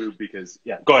on you because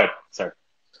Go ahead, sorry.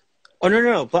 Oh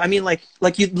no. But I mean, like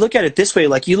you look at it this way,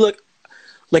 like you look,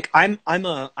 like I'm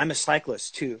a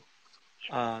cyclist too,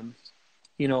 so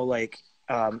like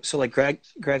Greg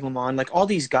LeMond, like all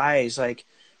these guys, like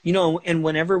and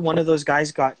whenever one of those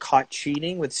guys got caught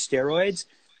cheating with steroids,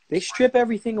 they strip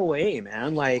everything away,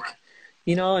 man. Like,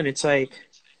 and it's like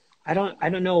I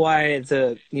don't know why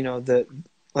the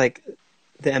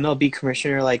MLB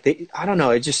commissioner, like I don't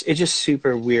know, it's just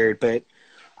super weird. But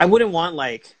I wouldn't want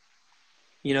like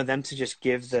them to just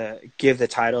give the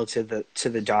title to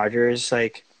the Dodgers,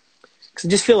 like, because I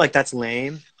just feel like that's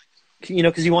lame,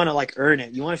 because you want to like earn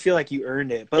it, you want to feel like you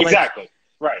earned it, but exactly,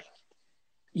 right.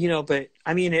 But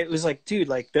I mean, it was like, dude,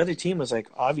 like the other team was like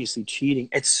obviously cheating.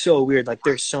 It's so weird. Like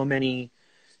there's so many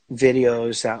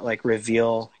videos that like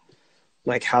reveal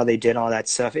like how they did all that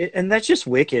stuff, and that's just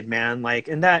wicked, man. Like,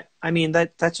 and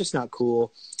that's just not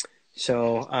cool.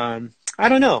 So I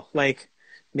don't know, like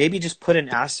maybe just put an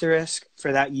asterisk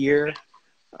for that year.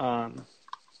 But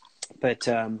it's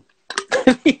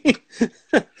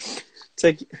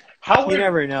like you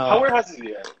never know.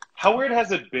 How weird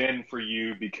has it been for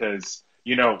you? Because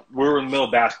we're in the middle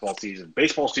of basketball season.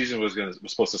 Baseball season was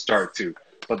supposed to start too,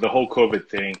 but the whole COVID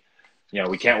thing.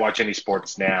 We can't watch any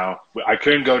sports now. I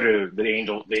couldn't go to the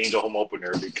Angel home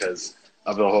opener because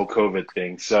of the whole COVID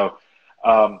thing. So,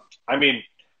 I mean,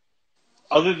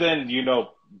 other than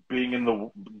being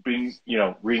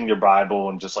reading your Bible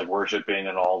and just like worshiping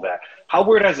and all that, how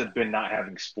weird has it been not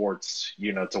having sports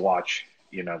to watch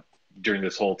during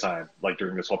this whole time, like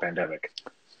during this whole pandemic?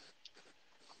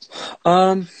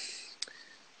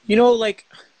 Like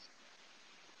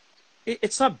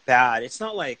it's not bad. It's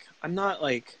not like I'm not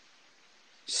like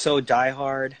so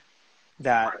diehard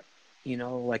that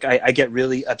like I get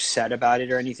really upset about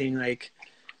it or anything. Like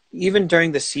even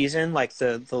during the season, like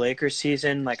the Lakers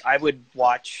season, like I would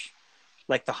watch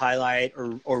like the highlight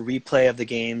or replay of the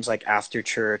games like after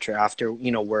church or after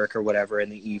work or whatever in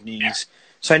the evenings.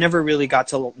 So I never really got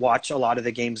to watch a lot of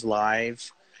the games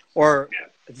live, or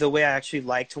the way I actually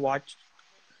like to watch,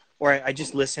 or I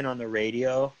just listen on the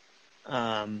radio.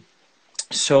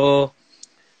 So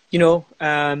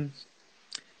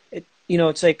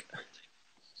it's like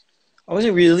I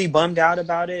wasn't really bummed out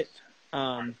about it,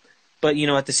 but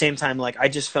at the same time, like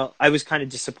I was kind of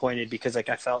disappointed because like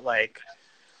I felt like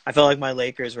my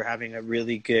Lakers were having a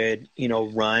really good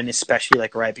run, especially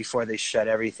like right before they shut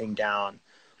everything down.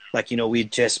 Like we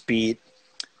just beat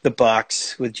the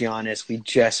Bucks with Giannis, we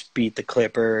just beat the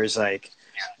Clippers, like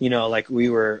like we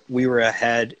were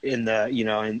ahead in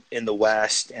the in the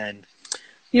West, and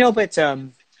but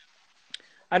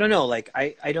I don't know. Like,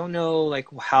 I don't know, like,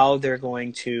 how they're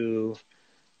going to,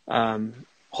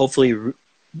 hopefully,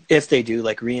 if they do,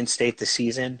 like, reinstate the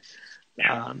season.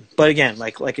 But again,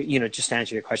 like, just to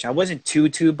answer your question, I wasn't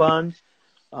too bummed,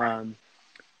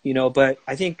 but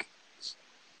I think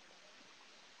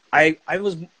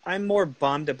I'm more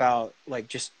bummed about, like,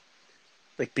 just,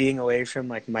 like, being away from,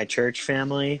 like, my church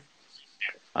family,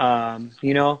 and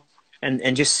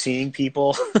just seeing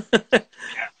people,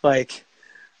 like,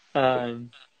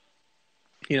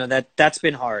 that's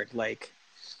been hard. Like,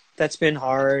 that's been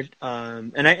hard.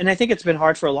 And I think it's been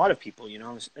hard for a lot of people,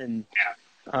 and,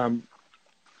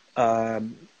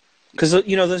 cause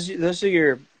those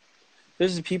are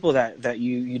the people that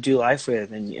you do life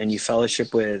with and you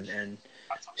fellowship with. And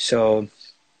so,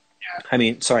 I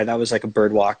mean, sorry, that was like a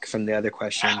bird walk from the other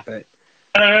question, but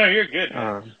no, you're good.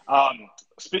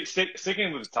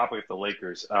 Sticking with the topic of the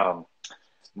Lakers,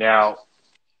 now,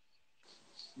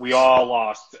 we all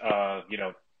lost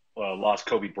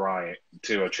Kobe Bryant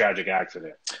to a tragic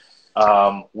accident.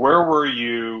 Where were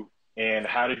you, and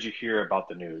how did you hear about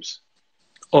the news?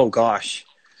 Oh gosh.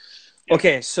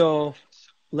 Okay, so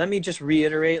let me just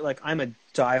reiterate. Like, I'm a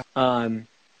and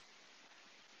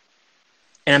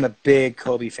I'm a big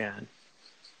Kobe fan,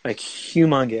 like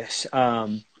humongous.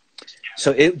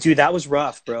 So dude, that was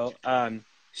rough, bro.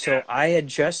 So I had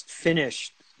just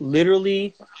finished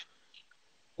literally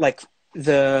like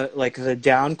the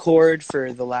down chord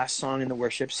for the last song in the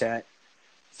worship set.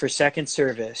 for second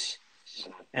service,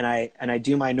 and I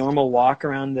do my normal walk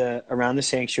around the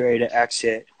sanctuary to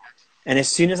exit. And as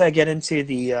soon as I get into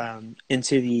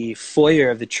the foyer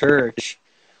of the church,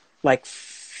 like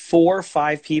 4 or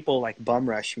 5 people like bum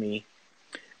rush me,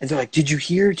 and they're like, "Did you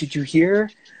hear? Did you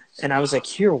hear?" And I was like,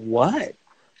 "Hear what?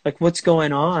 Like, what's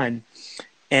going on?"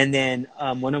 And then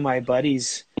one of my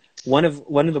buddies, one of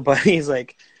the buddies,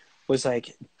 like, was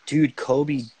like, "Dude,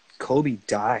 Kobe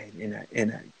died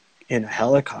in a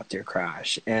helicopter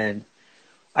crash." And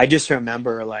I just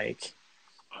remember like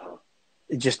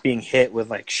just being hit with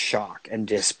like shock and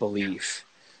disbelief.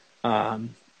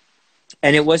 And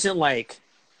it wasn't like,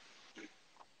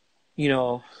 you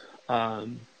know, I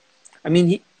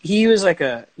mean, he was like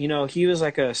a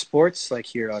sports like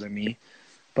hero to me,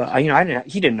 but he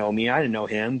didn't know me. I didn't know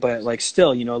him, but like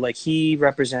still, like he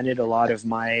represented a lot of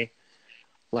my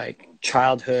like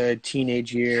childhood,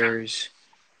 teenage years,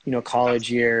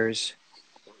 college years.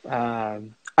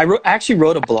 Actually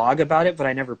wrote a blog about it, but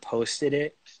I never posted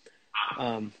it.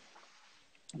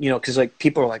 Because like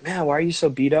people were like, "Man, why are you so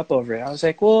beat up over it?" I was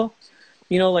like, well,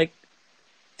 like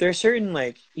there are certain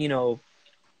like,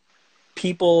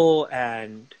 people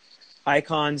and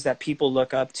icons that people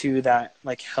look up to that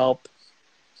like help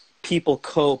people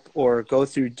cope or go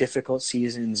through difficult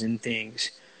seasons and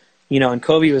things. And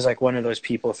Kobe was like one of those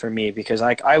people for me, because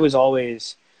like I was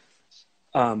always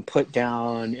put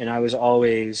down, and I was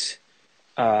always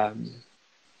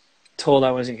told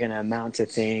I wasn't going to amount to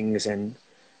things, and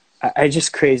I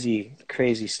just crazy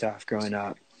stuff growing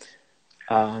up.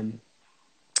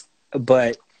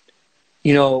 But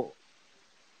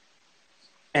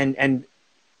and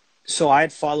so I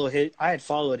had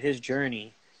followed his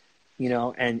journey,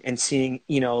 and seeing,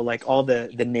 like all the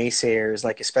naysayers,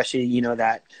 like especially,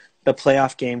 that the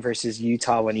playoff game versus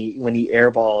Utah when he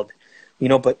airballed,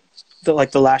 but the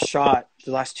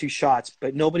last 2 shots,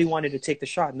 but nobody wanted to take the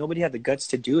shot. Nobody had the guts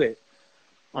to do it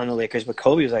on the Lakers, but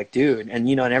Kobe was like, dude, and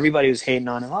and everybody was hating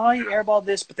on him. Oh, he airballed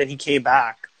this, but then he came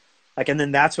back, like, and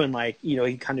then that's when like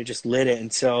he kind of just lit it.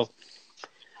 And so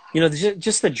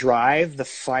just the drive, the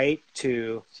fight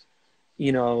to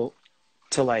to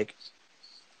like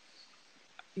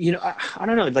I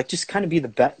don't know, like just kind of be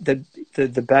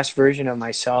the best version of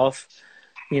myself,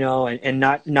 and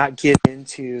not give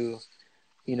into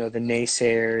the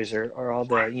naysayers or all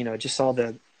the just all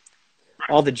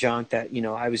the junk that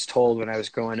I was told when I was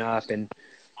growing up, and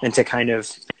to kind of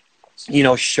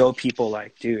show people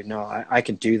like, dude, no, I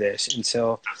can do this. And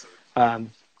so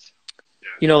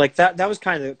like that was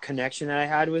kind of the connection that I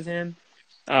had with him.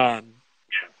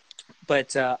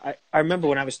 But I remember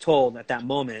when I was told at that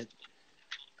moment,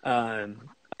 I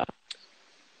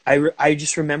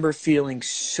just remember feeling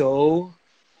so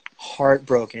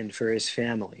heartbroken for his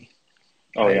family.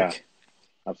 Oh, like, yeah,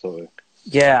 absolutely.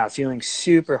 Yeah, feeling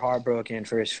super heartbroken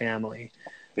for his family.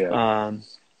 Yeah.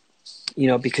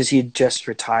 Because he had just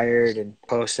retired, and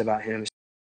posts about him.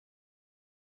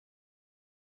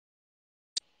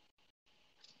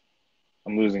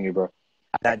 I'm losing you, bro.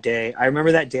 That day, I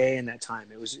remember that day and that time.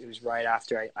 It was right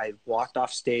after I walked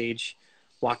off stage,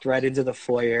 walked right into the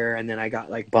foyer, and then I got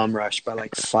like bum rushed by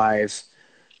like 5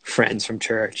 friends from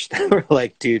church that were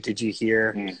like, "Dude, did you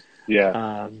hear?"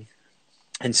 Yeah.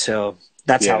 And so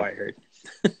that's how I heard.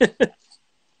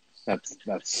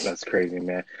 That's crazy,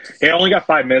 man. Hey, I only got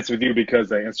 5 minutes with you because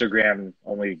Instagram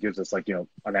only gives us like an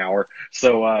hour.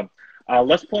 So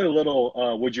let's play a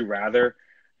little Would You Rather,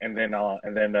 and then I'll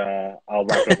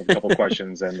wrap it up with a couple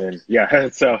questions, and then yeah.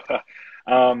 So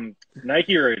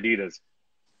Nike or Adidas?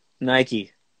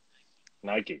 Nike.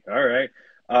 Nike. All right.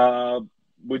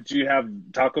 Would you have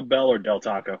Taco Bell or Del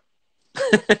Taco?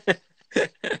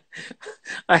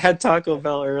 I had Taco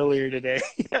Bell earlier today.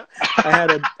 I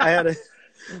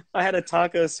had a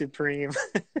Taco Supreme.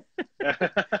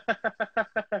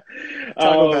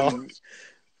 Taco Bell.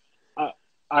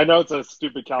 I know it's a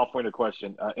stupid California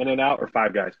question. In-N-Out or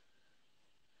Five Guys?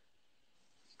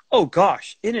 Oh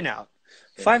gosh, In-N-Out.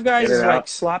 Five Guys is like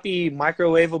sloppy,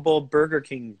 microwavable Burger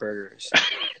King burgers.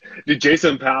 Dude,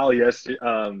 Jason Powell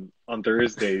on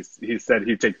Thursdays, he said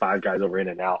he'd take Five Guys over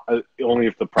In-N-Out, only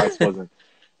if the price wasn't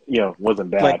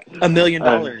bad. Like $1 million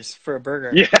for a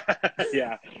burger. Yeah.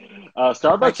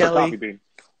 Starbucks or Coffee Bean?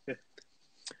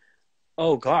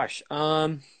 Oh gosh.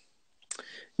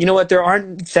 You know what? There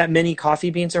aren't that many coffee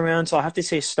beans around, so I'll have to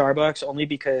say Starbucks, only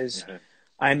because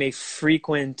I'm a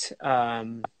frequent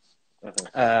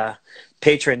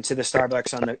patron to the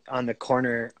Starbucks on the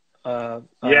corner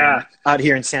out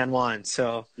here in San Juan.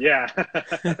 So yeah,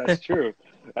 that's true.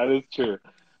 That is true.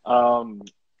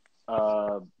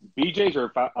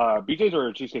 BJ's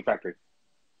or Cheesecake Factory?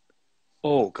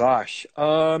 Oh gosh.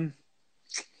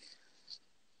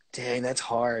 Dang, that's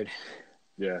hard.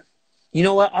 Yeah. You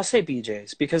know what? I'll say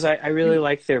BJ's because I really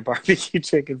like their barbecue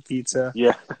chicken pizza.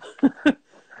 Yeah.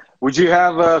 Would you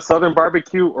have Southern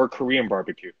barbecue or Korean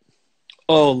barbecue?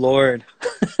 Oh Lord.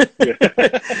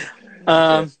 Yeah.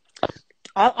 Yeah.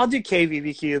 I'll do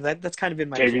KBBQ. That's kind of been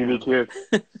my jam.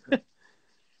 KBBQ.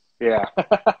 Yeah.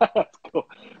 That's cool.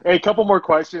 Hey, a couple more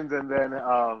questions, and then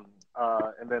I'll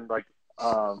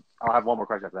have one more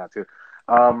question after that too.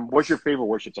 What's your favorite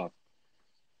worship song?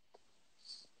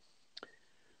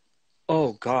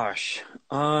 Oh gosh.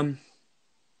 You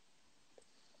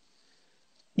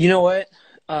know what?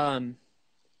 I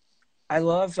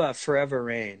love Forever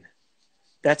Rain.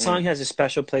 That song has a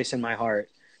special place in my heart.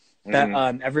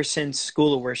 That ever since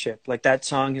School of Worship, like that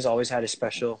song has always had a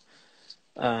special,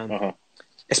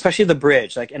 especially the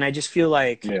bridge. Like, and I just feel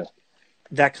like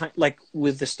that kind, like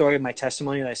with the story of my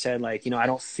testimony that I said, like, I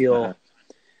don't feel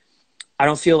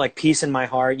like peace in my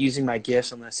heart using my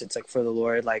gifts unless it's like for the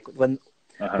Lord. Like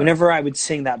whenever I would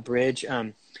sing that bridge,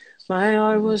 my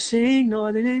heart will sing no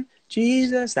other name,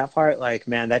 Jesus. That part, like,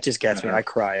 man, that just gets me. I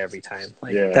cry every time.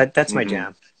 Like that's my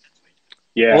jam.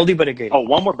 Yeah. Oldie but a goodie. Oh,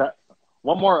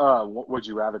 one more would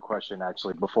you rather question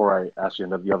actually before I ask you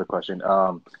the other question.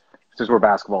 Since we're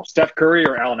basketball, Steph Curry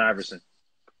or Allen Iverson?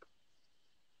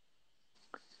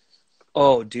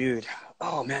 Oh, dude.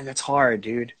 Oh man, that's hard,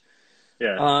 dude.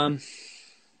 Yeah.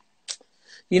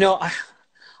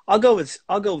 I'll go with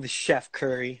Chef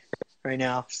Curry right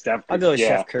now. I'll go with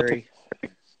Chef Curry.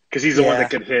 Because he's the one that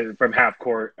could hit from half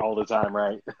court all the time,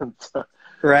 right?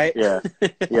 Right? Yeah.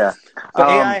 But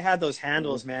AI had those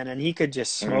handles, man, and he could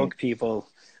just smoke people.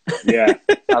 Yeah,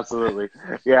 absolutely.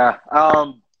 Yeah.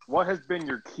 What has been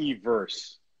your key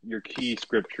verse, your key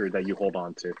scripture that you hold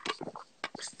on to?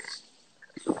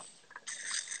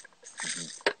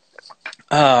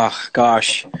 Oh,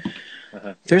 gosh.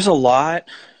 There's a lot.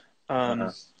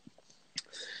 But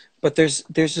there's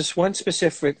this one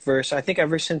specific verse. I think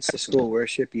ever since the school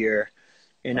worship year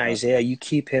in Isaiah, you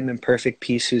keep him in perfect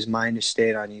peace whose mind is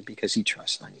stayed on you because he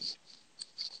trusts on you.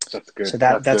 That's good. So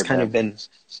that's kind of been.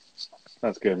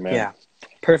 That's good, man. Yeah.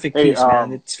 Perfect peace,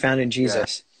 man. It's found in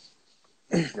Jesus. Yeah.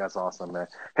 That's awesome, man.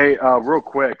 Hey, real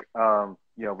quick,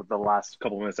 with the last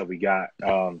couple of minutes that we got,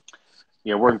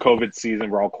 we're in COVID season.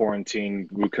 We're all quarantined.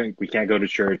 We can't go to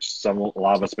church. A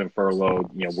lot of us have been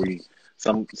furloughed.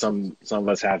 Some of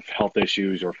us have health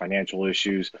issues or financial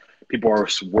issues. People are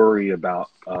worried about,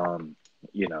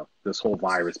 this whole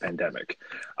virus pandemic.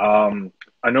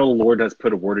 I know the Lord has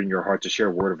put a word in your heart to share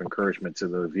a word of encouragement to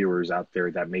the viewers out there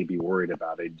that may be worried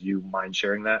about it. Do you mind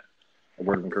sharing that? A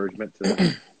word of encouragement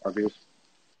to our viewers?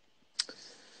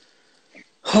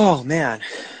 Oh, man.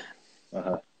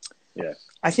 Yeah.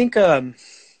 I think,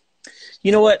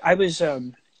 you know what? I was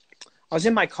in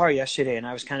my car yesterday and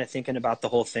I was kind of thinking about the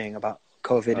whole thing about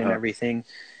COVID and everything.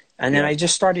 And then I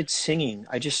just started singing.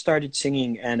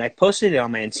 And I posted it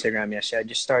on my Instagram yesterday. I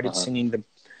just started singing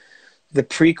the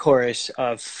pre-chorus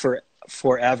of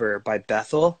Forever by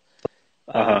Bethel.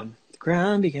 The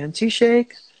ground began to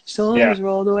shake. Storms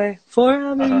rolled away.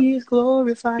 Forever he is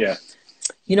glorified. Yeah.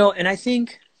 And I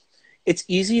think it's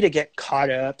easy to get caught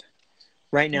up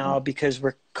right now because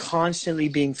we're constantly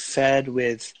being fed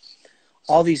with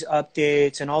all these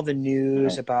updates and all the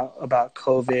news about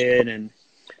COVID and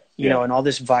and all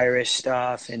this virus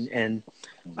stuff and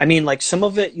I mean, like, some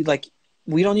of it, like,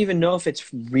 we don't even know if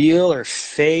it's real or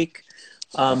fake,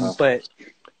 but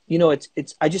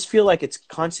it's I just feel like it's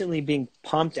constantly being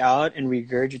pumped out and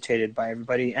regurgitated by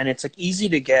everybody, and it's like easy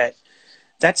to get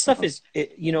that stuff.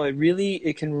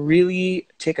 It can really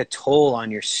take a toll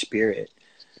on your spirit.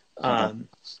 And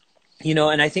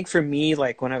I think for me,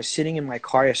 like, when I was sitting in my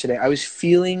car yesterday, I was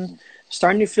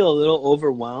starting to feel a little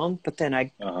overwhelmed, but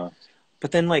then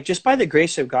like, just by the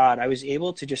grace of God, I was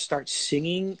able to just start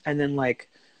singing, and then, like,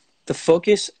 the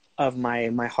focus of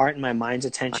my heart and my mind's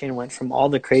attention went from all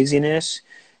the craziness,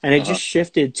 and it just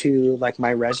shifted to, like,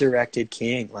 my resurrected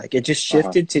King. Like, it just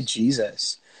shifted to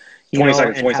Jesus. 20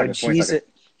 seconds.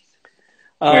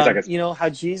 How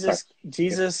Jesus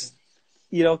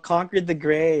conquered the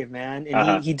grave, man,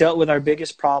 and he dealt with our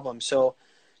biggest problem. So,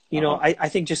 I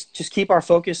think just keep our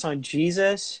focus on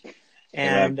Jesus,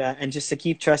 and just to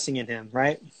keep trusting in him,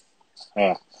 right?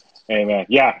 Amen.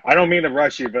 Yeah, I don't mean to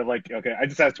rush you, but, like, okay, I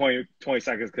just have 20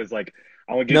 seconds because, like,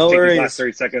 I want to No take worries. these last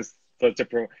 30 seconds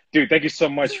to dude, thank you so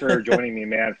much for joining me,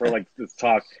 man, for, like, this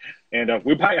talk. And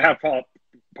we might have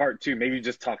part two, maybe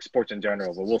just talk sports in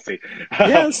general, but we'll see.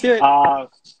 Yeah, let's do it.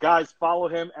 Guys, follow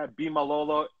him at B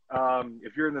Malolot.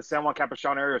 If you're in the San Juan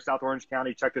Capistrano area or South Orange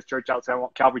County, check this church out,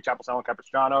 Calvary Chapel, San Juan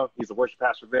Capistrano. He's the worship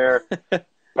pastor there.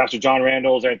 Pastor John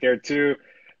Randall's right there too.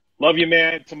 Love you,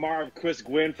 man. Tomorrow, Chris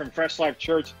Gwynn from Fresh Life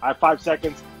Church. I have 5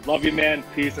 seconds. Love you, man.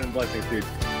 Peace and blessings, dude.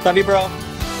 Love you, bro.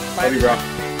 Bye, love you,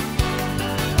 bro.